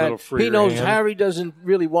knows Harry doesn't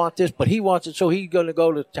really want this, but he wants it. So he's going to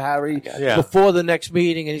go to Harry before the next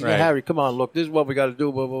meeting, and he's going, Harry, come on, look, this is what we got to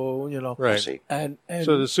do. Blah, blah, blah, Right. And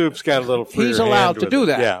so the soup's got a little freer he's allowed to do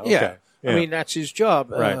that. Yeah. Okay. I mean, that's his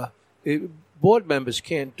job. Right. Board members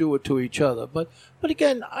can't do it to each other, but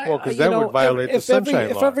again, because that would violate the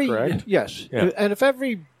Sunshine Law, correct? Yes. Yeah. And if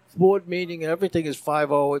every board meeting and everything is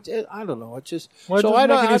 5-0. I don't know. It's just I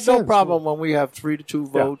have no problem when we have 3-2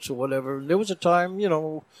 votes or whatever. And there was a time,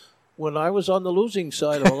 when I was on the losing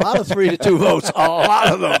side of a lot of 3-2 votes, a lot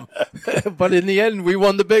of them. But in the end, we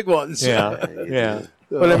won the big ones. Yeah.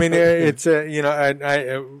 But I mean, it's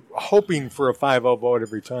I hoping for a 5-0 vote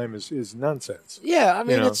every time is nonsense. Yeah, I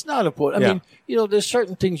mean, it's not important. I mean, there's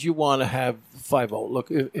certain things you want to have 5-0.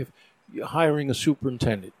 Look, if you're hiring a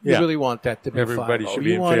superintendent, you really want that to be everybody 5-0. Should be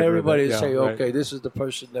you in want favor everybody of that. to say, Right. okay, this is the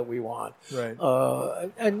person that we want. Right.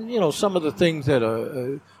 And some of the things that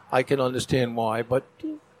I can understand why, but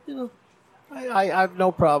I have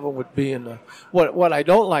no problem with being what I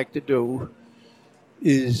don't like to do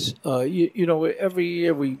is every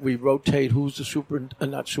year we rotate who's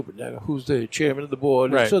the who's the chairman of the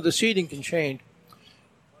board, right. So the seating can change.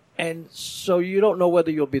 And so you don't know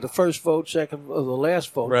whether you'll be the first vote, second, or the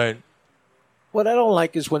last vote. Right. What I don't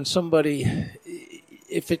like is when somebody,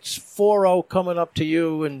 if it's 4-0 coming up to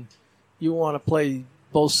you and you want to play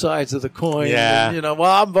both sides of the coin. Yeah. And,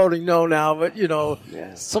 I'm voting no now, but,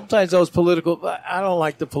 sometimes those I don't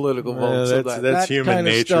like the political votes. That's human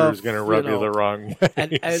nature is going to rub you the wrong way.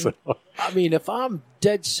 And I mean, if I'm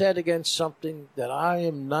dead set against something that I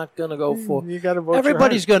am not going to go for, you got to vote.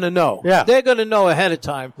 Everybody's going to know. Yeah. They're going to know ahead of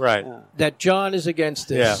time right. that John is against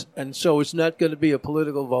this. Yeah. And so it's not going to be a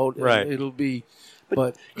political vote. Right. It'll be...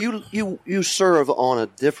 But you serve on a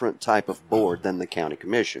different type of board than the county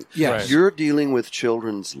commission. Yes. Right. You're dealing with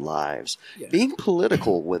children's lives. Yeah. Being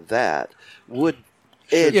political with that would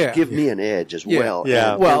give me an edge as well.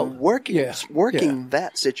 Yeah. And working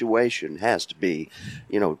that situation has to be,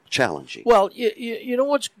 challenging. Well, you know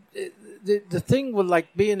what's the thing with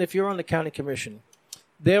being, if you're on the county commission,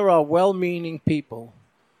 there are well-meaning people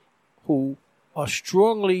who are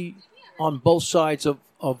strongly on both sides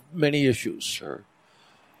of many issues. Sure.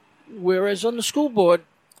 Whereas on the school board,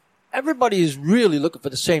 everybody is really looking for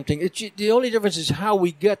the same thing. The only difference is how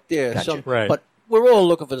we get there. Gotcha. Right. But we're all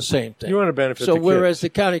looking for the same thing. You want to benefit So the whereas kids. the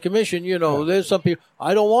county commission, there's some people,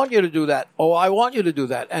 I don't want you to do that. Oh, I want you to do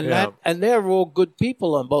that. And and they're all good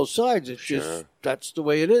people on both sides. It's just, that's the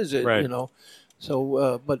way it is, Right.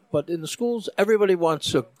 So, but in the schools, everybody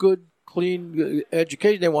wants a good, clean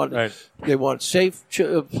education. They want safe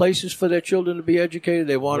places for their children to be educated.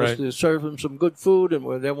 They want us to serve them some good food,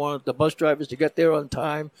 and they want the bus drivers to get there on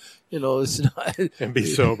time. It's not and be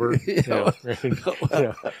sober. We haven't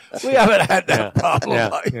had that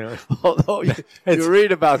problem. Although you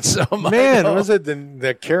read about some. Man, was it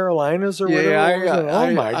the Carolinas or whatever?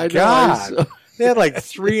 I my God. They had like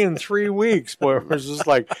 3 in 3 weeks, boy. It was just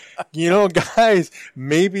like, guys,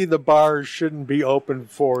 maybe the bars shouldn't be open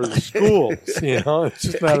for the schools. It's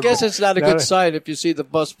just not. I guess it's not a good sign if you see the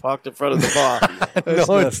bus parked in front of the bar.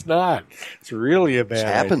 No, it's not. It's really a bad It's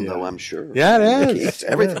happened, idea. though, I'm sure. Yeah, it is.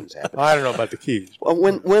 Everything's happened. I don't know about the Keys. Well,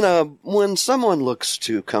 when someone looks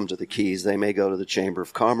to come to the Keys, they may go to the Chamber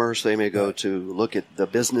of Commerce. They may go to look at the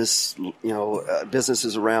business,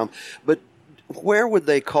 businesses around. But where would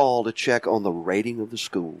they call to check on the rating of the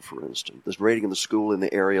school, for instance? The rating of the school in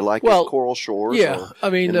the area, like at Coral Shores? Yeah,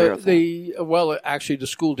 or in Marathon? actually, the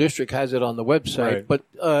school district has it on the website. Right. But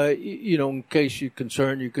in case you're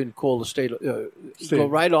concerned, you can call the state. Go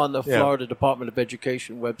right on the Florida Department of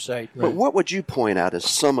Education website. But what would you point out as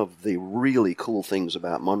some of the really cool things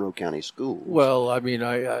about Monroe County schools? Well,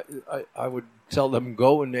 I would tell them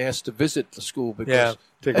go and ask to visit the school because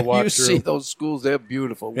take a walk you through. see those schools, they're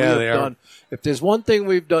beautiful. Yeah, they are. If there's one thing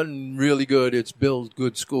we've done really good, it's build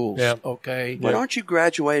good schools. Yeah. Okay. But aren't you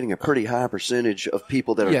graduating a pretty high percentage of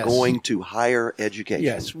people that are going to higher education?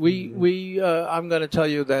 Yes, we I'm going to tell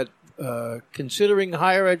you that considering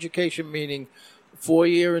higher education, meaning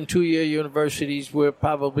 4-year and 2-year universities, we're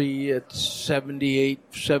probably at 70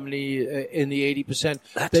 in the 80%.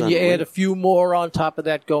 Then you add a few more on top of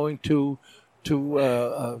that going to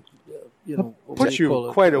puts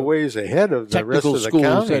you quite a ways ahead of the rest of the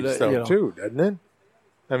counties, too, doesn't it?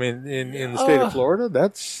 I mean, in the state of Florida,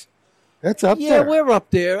 that's up there. Yeah, we're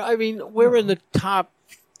up there. I mean, we're in the top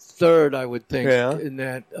third, I would think, Yeah. in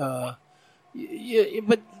that.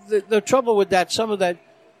 But the trouble with that, some of that,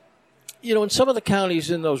 in some of the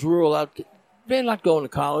counties in those rural out, they're not going to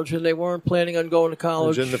college, and they weren't planning on going to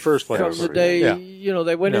college in the first place. From the day,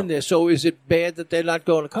 they went in there. So is it bad that they're not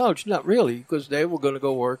going to college? Not really, because they were going to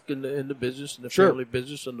go work in the business, in the family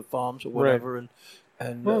business, and the farms or whatever, and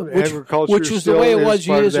agriculture which was the way it was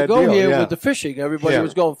years ago deal, here with the fishing. Everybody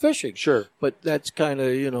was going fishing. Sure. But that's kind of,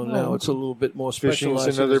 now it's a little bit more specialized.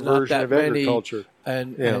 Fishing's another There's not version that of many. agriculture.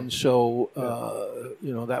 And so,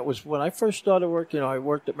 that was when I first started working. I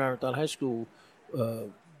worked at Marathon High School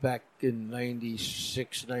back in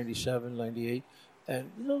 96, 97, 98. And,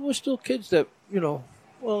 we're still kids that, well,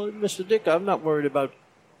 Mr. Dick, I'm not worried about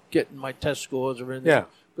getting my test scores or anything. Yeah.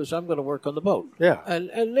 Because I'm going to work on the boat. Yeah.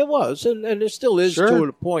 And there was, and there still is Sure. to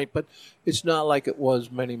a point, but it's not like it was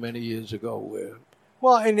many, many years ago where.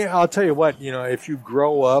 Well, and I'll tell you what, if you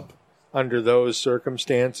grow up under those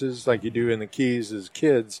circumstances like you do in the Keys as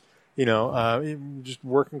kids, just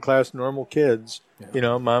working class normal kids,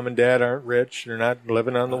 mom and dad aren't rich. They're not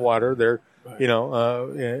living on the water. They're,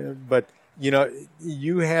 but,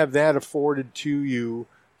 you have that afforded to you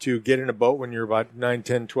to get in a boat when you're about 9,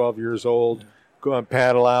 10, 12 years old, go and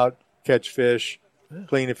paddle out, catch fish,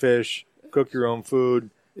 clean a fish, cook your own food,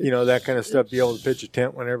 that kind of stuff, be able to pitch a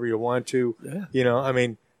tent whenever you want to. Yeah.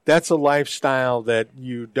 That's a lifestyle that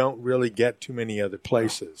you don't really get too many other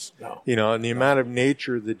places. No. And the amount of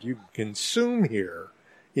nature that you consume here,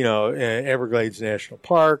 Everglades National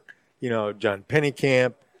Park, John Penny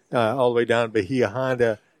Camp, all the way down to Bahia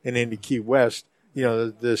Honda and into Key West,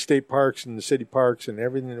 the state parks and the city parks and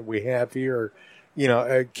everything that we have here,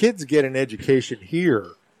 kids get an education here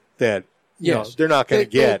that, they're not going to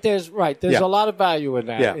get. There's a lot of value in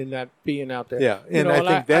that, in that being out there. Yeah, and I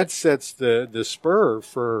think that sets the spur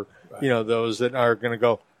for, those that are going to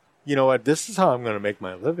go, you know what, this is how I'm going to make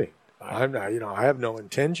my living. I'm not, I have no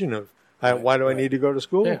intention of, why do I need to go to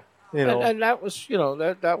school? Yeah. And that was,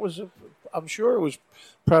 that was, I'm sure it was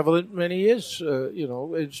prevalent many years,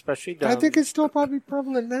 especially down. I think it's still probably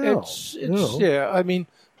prevalent now. Yeah, I mean,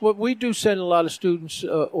 we do send a lot of students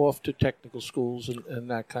off to technical schools and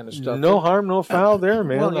that kind of stuff. No harm, no foul there,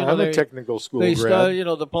 man. Well, I'm a technical school they grad.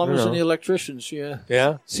 start, the plumbers and the electricians,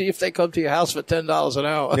 Yeah. See if they come to your house for $10 an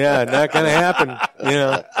hour. Yeah, not going to happen.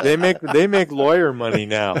 They make lawyer money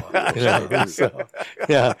now. So,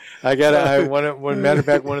 yeah, matter of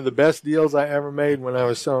fact, one of the best deals I ever made when I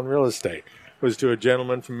was selling real estate was to a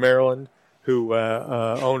gentleman from Maryland who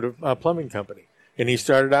owned a plumbing company. And he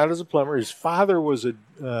started out as a plumber. His father was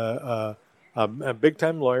a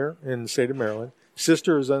big-time lawyer in the state of Maryland.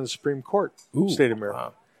 Sister was on the Supreme Court, state of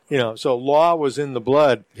Maryland. Wow. So law was in the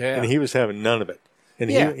blood, and he was having none of it.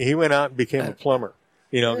 And he went out and became a plumber.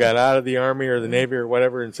 Got out of the Army or the Navy or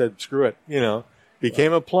whatever and said, screw it,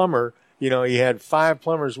 became a plumber. He had 5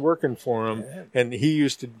 plumbers working for him, and he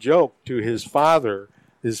used to joke to his father.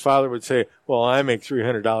 His father would say, well, I make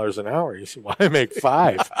 $300 an hour. He said, well, I make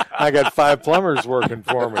 5. I got 5 plumbers working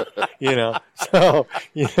for me, So,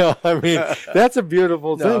 I mean, that's a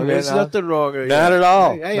beautiful thing, man. There's nothing wrong with Not at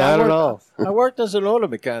all. Not at all. I worked as an auto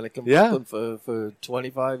mechanic in Brooklyn for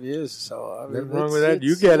 25 years. So, I mean, nothing wrong with that.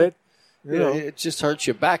 You get it. It just hurts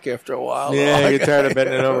your back after a while. Yeah, you get tired of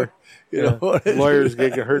bending over. Lawyers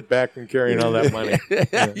get hurt back from carrying all that money.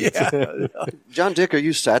 John Dick, are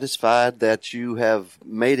you satisfied that you have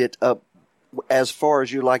made it up as far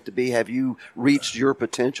as you like to be? Have you reached your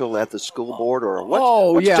potential at the school board, or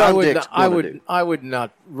what's John Dick I would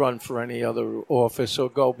not run for any other office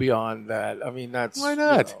or go beyond that. I mean, that's why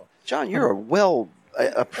not? John, you're a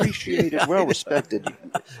well-appreciated, well-respected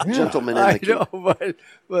gentleman in the community.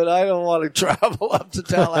 But I don't want to travel up to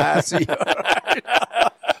Tallahassee.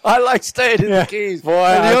 I like staying in the Keys. Boy,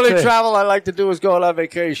 the only travel I like to do is go on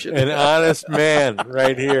vacation. An honest man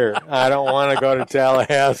right here. I don't want to go to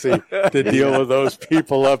Tallahassee to deal with those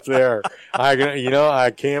people up there.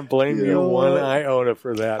 I can't blame you one iota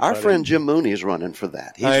for that. Our buddy. friend Jim Mooney is running for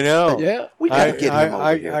that. I know. Yeah. We got to get him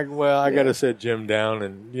over here. I got to sit Jim down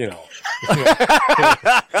and,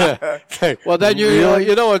 Well, then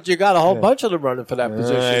you know what? You got a whole bunch of them running for that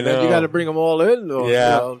position. I know. Then you got to bring them all in.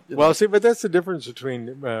 Well, see, but that's the difference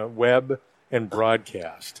between web and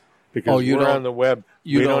broadcast. Because we're on the web,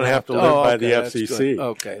 we don't have to live by the FCC.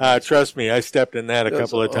 Okay. Trust me, I stepped in that a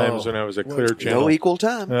couple of times when I was a Clear Channel. No equal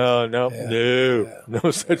time. Oh, no,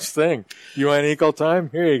 no such thing. You want equal time?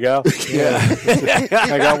 Here you go.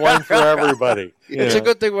 I got one for everybody. It's a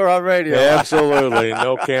good thing we're on radio. Absolutely.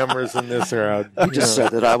 No cameras in this crowd. You just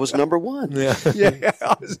said that I was number 1. Yeah.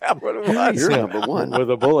 I was number 1. You're number 1.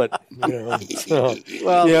 With a bullet.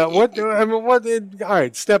 All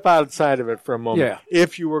right, step outside of it for a moment. Yeah.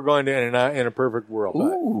 If you were going to, in a perfect world,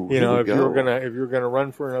 if you were gonna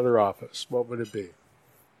run for another office, what would it be?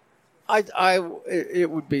 It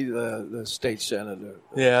would be the state senator.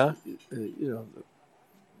 Yeah.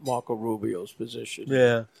 Marco Rubio's position.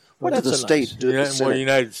 Yeah. What does the state do?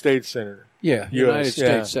 United States Senator. Yeah, United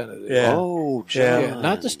States Senator. Yeah. Oh, John. Yeah,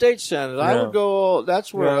 not the state Senator. I would go.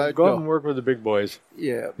 That's where I'd go. Go and work with the big boys.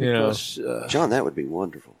 Yeah, because John, that would be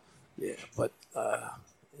wonderful. Yeah, but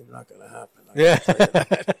it's not going to happen.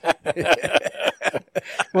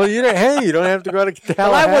 Well, you don't have to go to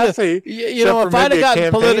Tallahassee. If I'd have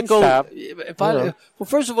gotten political, well,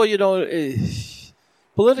 first of all,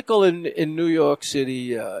 political in New York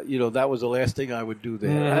City, that was the last thing I would do there.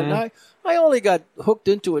 Mm-hmm. And I only got hooked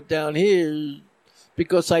into it down here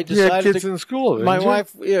because I decided you had kids in school. My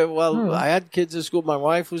wife, I had kids in school. My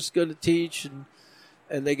wife was going to teach,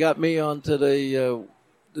 and they got me onto the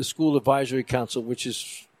school advisory council, which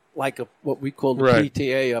is like what we call the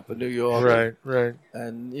PTA up in New York. Right.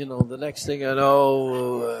 And the next thing I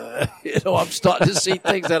know, I'm starting to see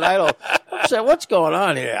things that I don't. I'm saying, what's going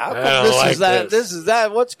on here? How come this is that? This is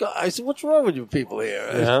that. I said, what's wrong with you people here?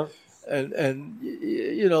 Yeah. And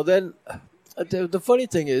then the funny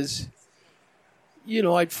thing is,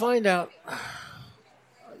 I'd find out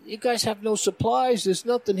you guys have no supplies. There's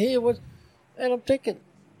nothing here. And I'm thinking,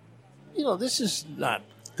 this is not.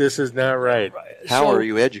 This is not right. How are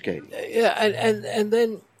you educating? Yeah, and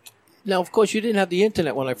then now, of course, you didn't have the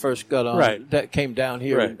internet when I first got on. Right. That came down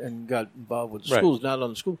here and got involved with the schools, not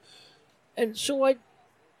on the school. And so I'd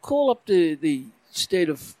call up the state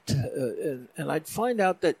of, and I'd find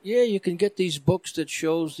out that, you can get these books that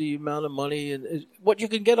shows the amount of money. And what you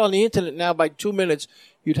can get on the internet now by 2 minutes,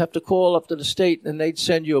 you'd have to call up to the state, and they'd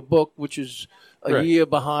send you a book, which is a year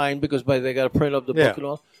behind because they got to print up the book and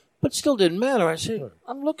all. But still didn't matter. I said,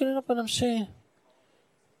 I'm looking it up and I'm saying,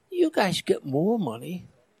 you guys get more money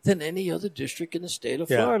than any other district in the state of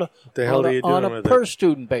Florida. What the hell are you doing on a with per it?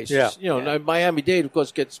 student basis. Miami-Dade, of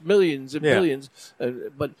course, gets millions and millions.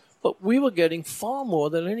 But we were getting far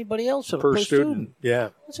more than anybody else on per a per student. Yeah.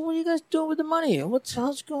 I said, what are you guys doing with the money? What's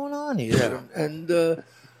going on here? Yeah.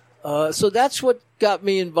 And so that's what got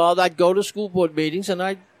me involved. I'd go to school board meetings and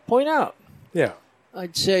I'd point out. Yeah.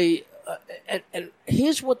 I'd say... And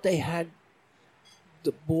here's what they had.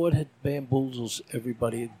 The board had bamboozles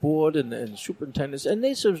everybody, board and superintendents, and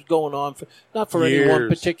this was going on for not for any one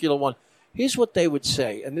particular one. Here's what they would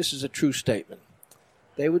say, and this is a true statement.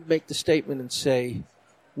 They would make the statement and say,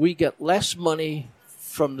 we get less money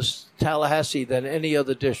from Tallahassee than any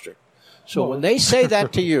other district. So when they say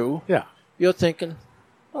that to you, you're thinking,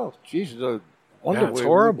 oh, Jesus, I wonder it's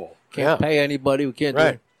horrible. We can't pay anybody. We can't do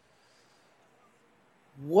it.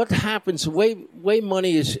 What happens? The way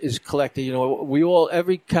money is collected,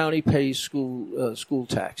 every county pays school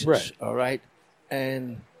taxes. Right. All right,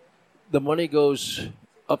 and the money goes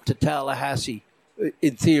up to Tallahassee.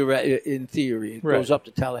 In theory, it goes up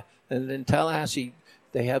to Tallahassee, and then Tallahassee,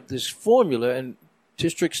 they have this formula, and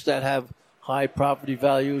districts that have high property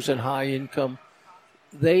values and high income,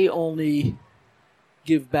 they only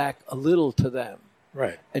give back a little to them.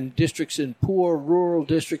 Right. And districts in poor rural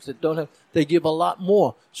districts that don't have, they give a lot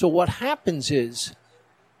more. So what happens is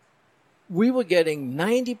we were getting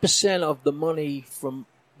 90% of the money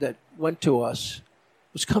that went to us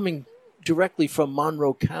was coming directly from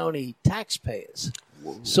Monroe County taxpayers.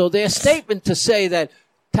 Whoa. So their statement to say that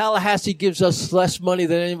Tallahassee gives us less money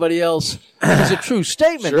than anybody else is a true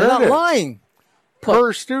statement. They're not lying.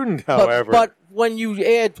 Per student, however. But when you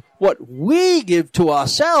add what we give to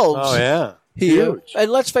ourselves here, huge.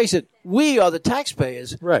 And let's face it, we are the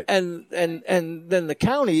taxpayers. Right. And then the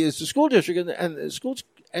county is the school district and the schools,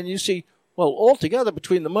 and you see, well, altogether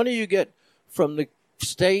between the money you get from the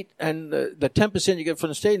state and the 10% you get from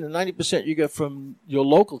the state and the 90% you get from your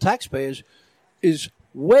local taxpayers is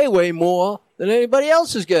way, way more than anybody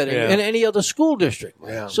else is getting in any other school district.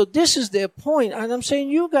 Yeah. So this is their point, and I'm saying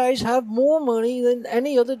you guys have more money than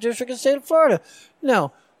any other district in the state of Florida.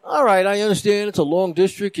 Now, all right, I understand it's a long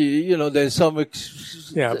district. There's some...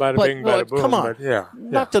 bada bing, bada boom. Come on. But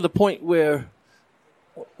Not to the point where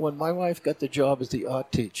when my wife got the job as the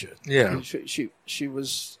art teacher, she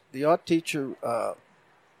was... The art teacher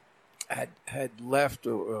had left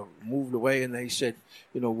or moved away, and they said,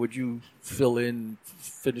 would you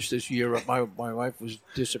finish this year up? My wife was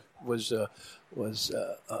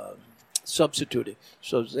substituting,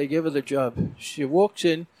 so they gave her the job. She walks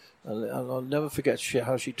in, and I'll never forget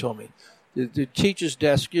how she told me. The teacher's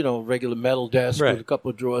desk, regular metal desk with a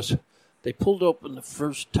couple of drawers. They pulled open the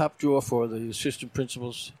first top drawer for the assistant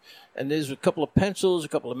principals, and there's a couple of pencils, a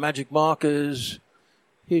couple of magic markers.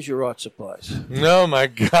 Here's your art supplies. Oh, my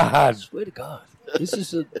God. Swear to God. This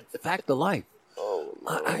is a fact of life.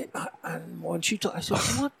 And when she told, I said,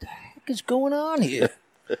 what the heck is going on here?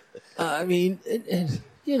 I mean,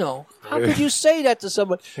 how could you say that to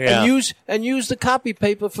someone and use the copy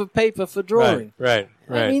paper for drawing? Right.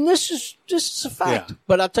 I mean, this is a fact. Yeah.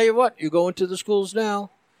 But I'll tell you what, you go into the schools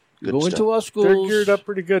now. You go into our schools. They're geared up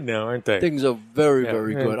pretty good now, aren't they? Things are very,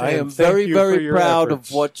 very good. I am very, very proud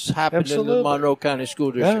of what's happened in the Monroe County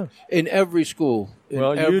School District. In every school.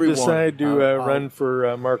 You decide to run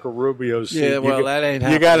for Marco Rubio's seat. Yeah, that ain't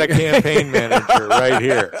happening. You got a campaign manager right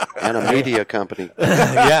here. And a media company.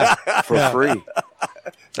 For free.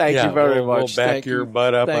 Thank you very much. We'll back your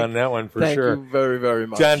butt up on that one for sure. Thank you very, very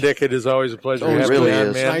much. John Dick, it is always a pleasure to have you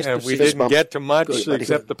on, man. Nice and we didn't get to much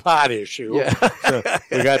except the pot issue. Yeah. So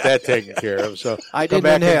we got that taken care of. So come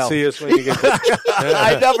back and see us when you get there.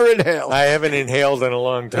 I never inhaled. I haven't inhaled in a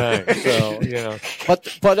long time. So,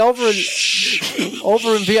 But over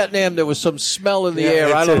in Vietnam, there was some smell in the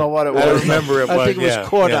air. I don't know what it was. I remember it was. I think it was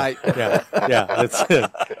cordite. Yeah. That's it.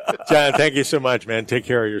 John, thank you so much, man. Take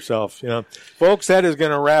care of yourself. Folks, that is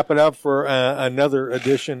going to wrap it up for another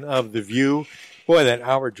edition of The View. Boy, that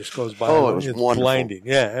hour just goes by. Oh, it was wonderful. Blinding.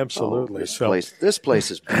 Yeah, absolutely. This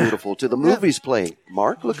place is beautiful. To the movies playing.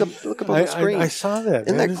 Mark, look up on the screen. I saw that.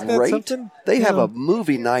 Isn't that great? They have a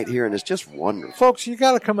movie night here, and it's just wonderful. Folks, you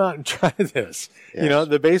got to come out and try this. Yes.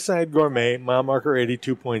 The Bayside Gourmet, mile marker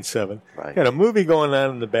 82.7. Right. Got a movie going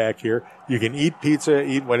on in the back here. You can eat pizza,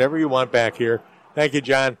 eat whatever you want back here. Thank you,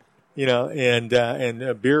 John. And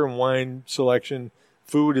beer and wine selection.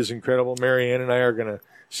 Food is incredible. Mary Ann and I are going to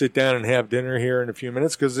sit down and have dinner here in a few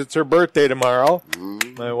minutes because it's her birthday tomorrow.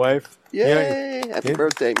 My wife. Yay! Happy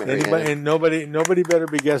birthday, Mary Ann. And nobody better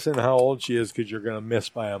be guessing how old she is because you're going to miss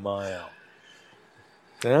by a mile.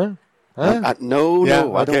 Huh? No.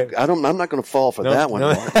 Okay. I'm not going to fall for that one,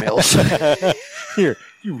 Mark Mills. Here,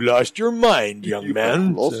 you lost your mind, young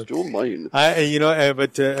man. Lost your mind.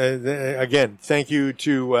 Again, thank you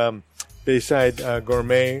to Bayside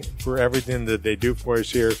Gourmet for everything that they do for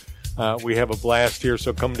us here. We have a blast here,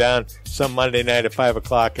 so come down some Monday night at 5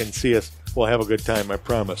 o'clock and see us. We'll have a good time, I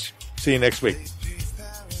promise. See you next week.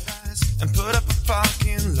 And put up a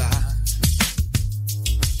parking lot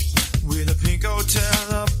with a pink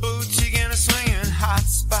hotel, a boutique, and a swinging hot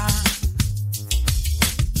spot.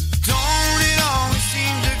 Don't it always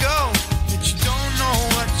seem to go that you don't know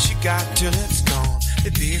what you got till it's gone?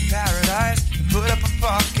 It'd be a paradise and put up a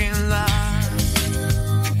parking lot.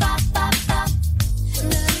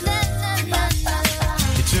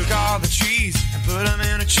 put them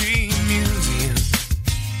in a tree museum.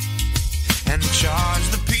 And Charlie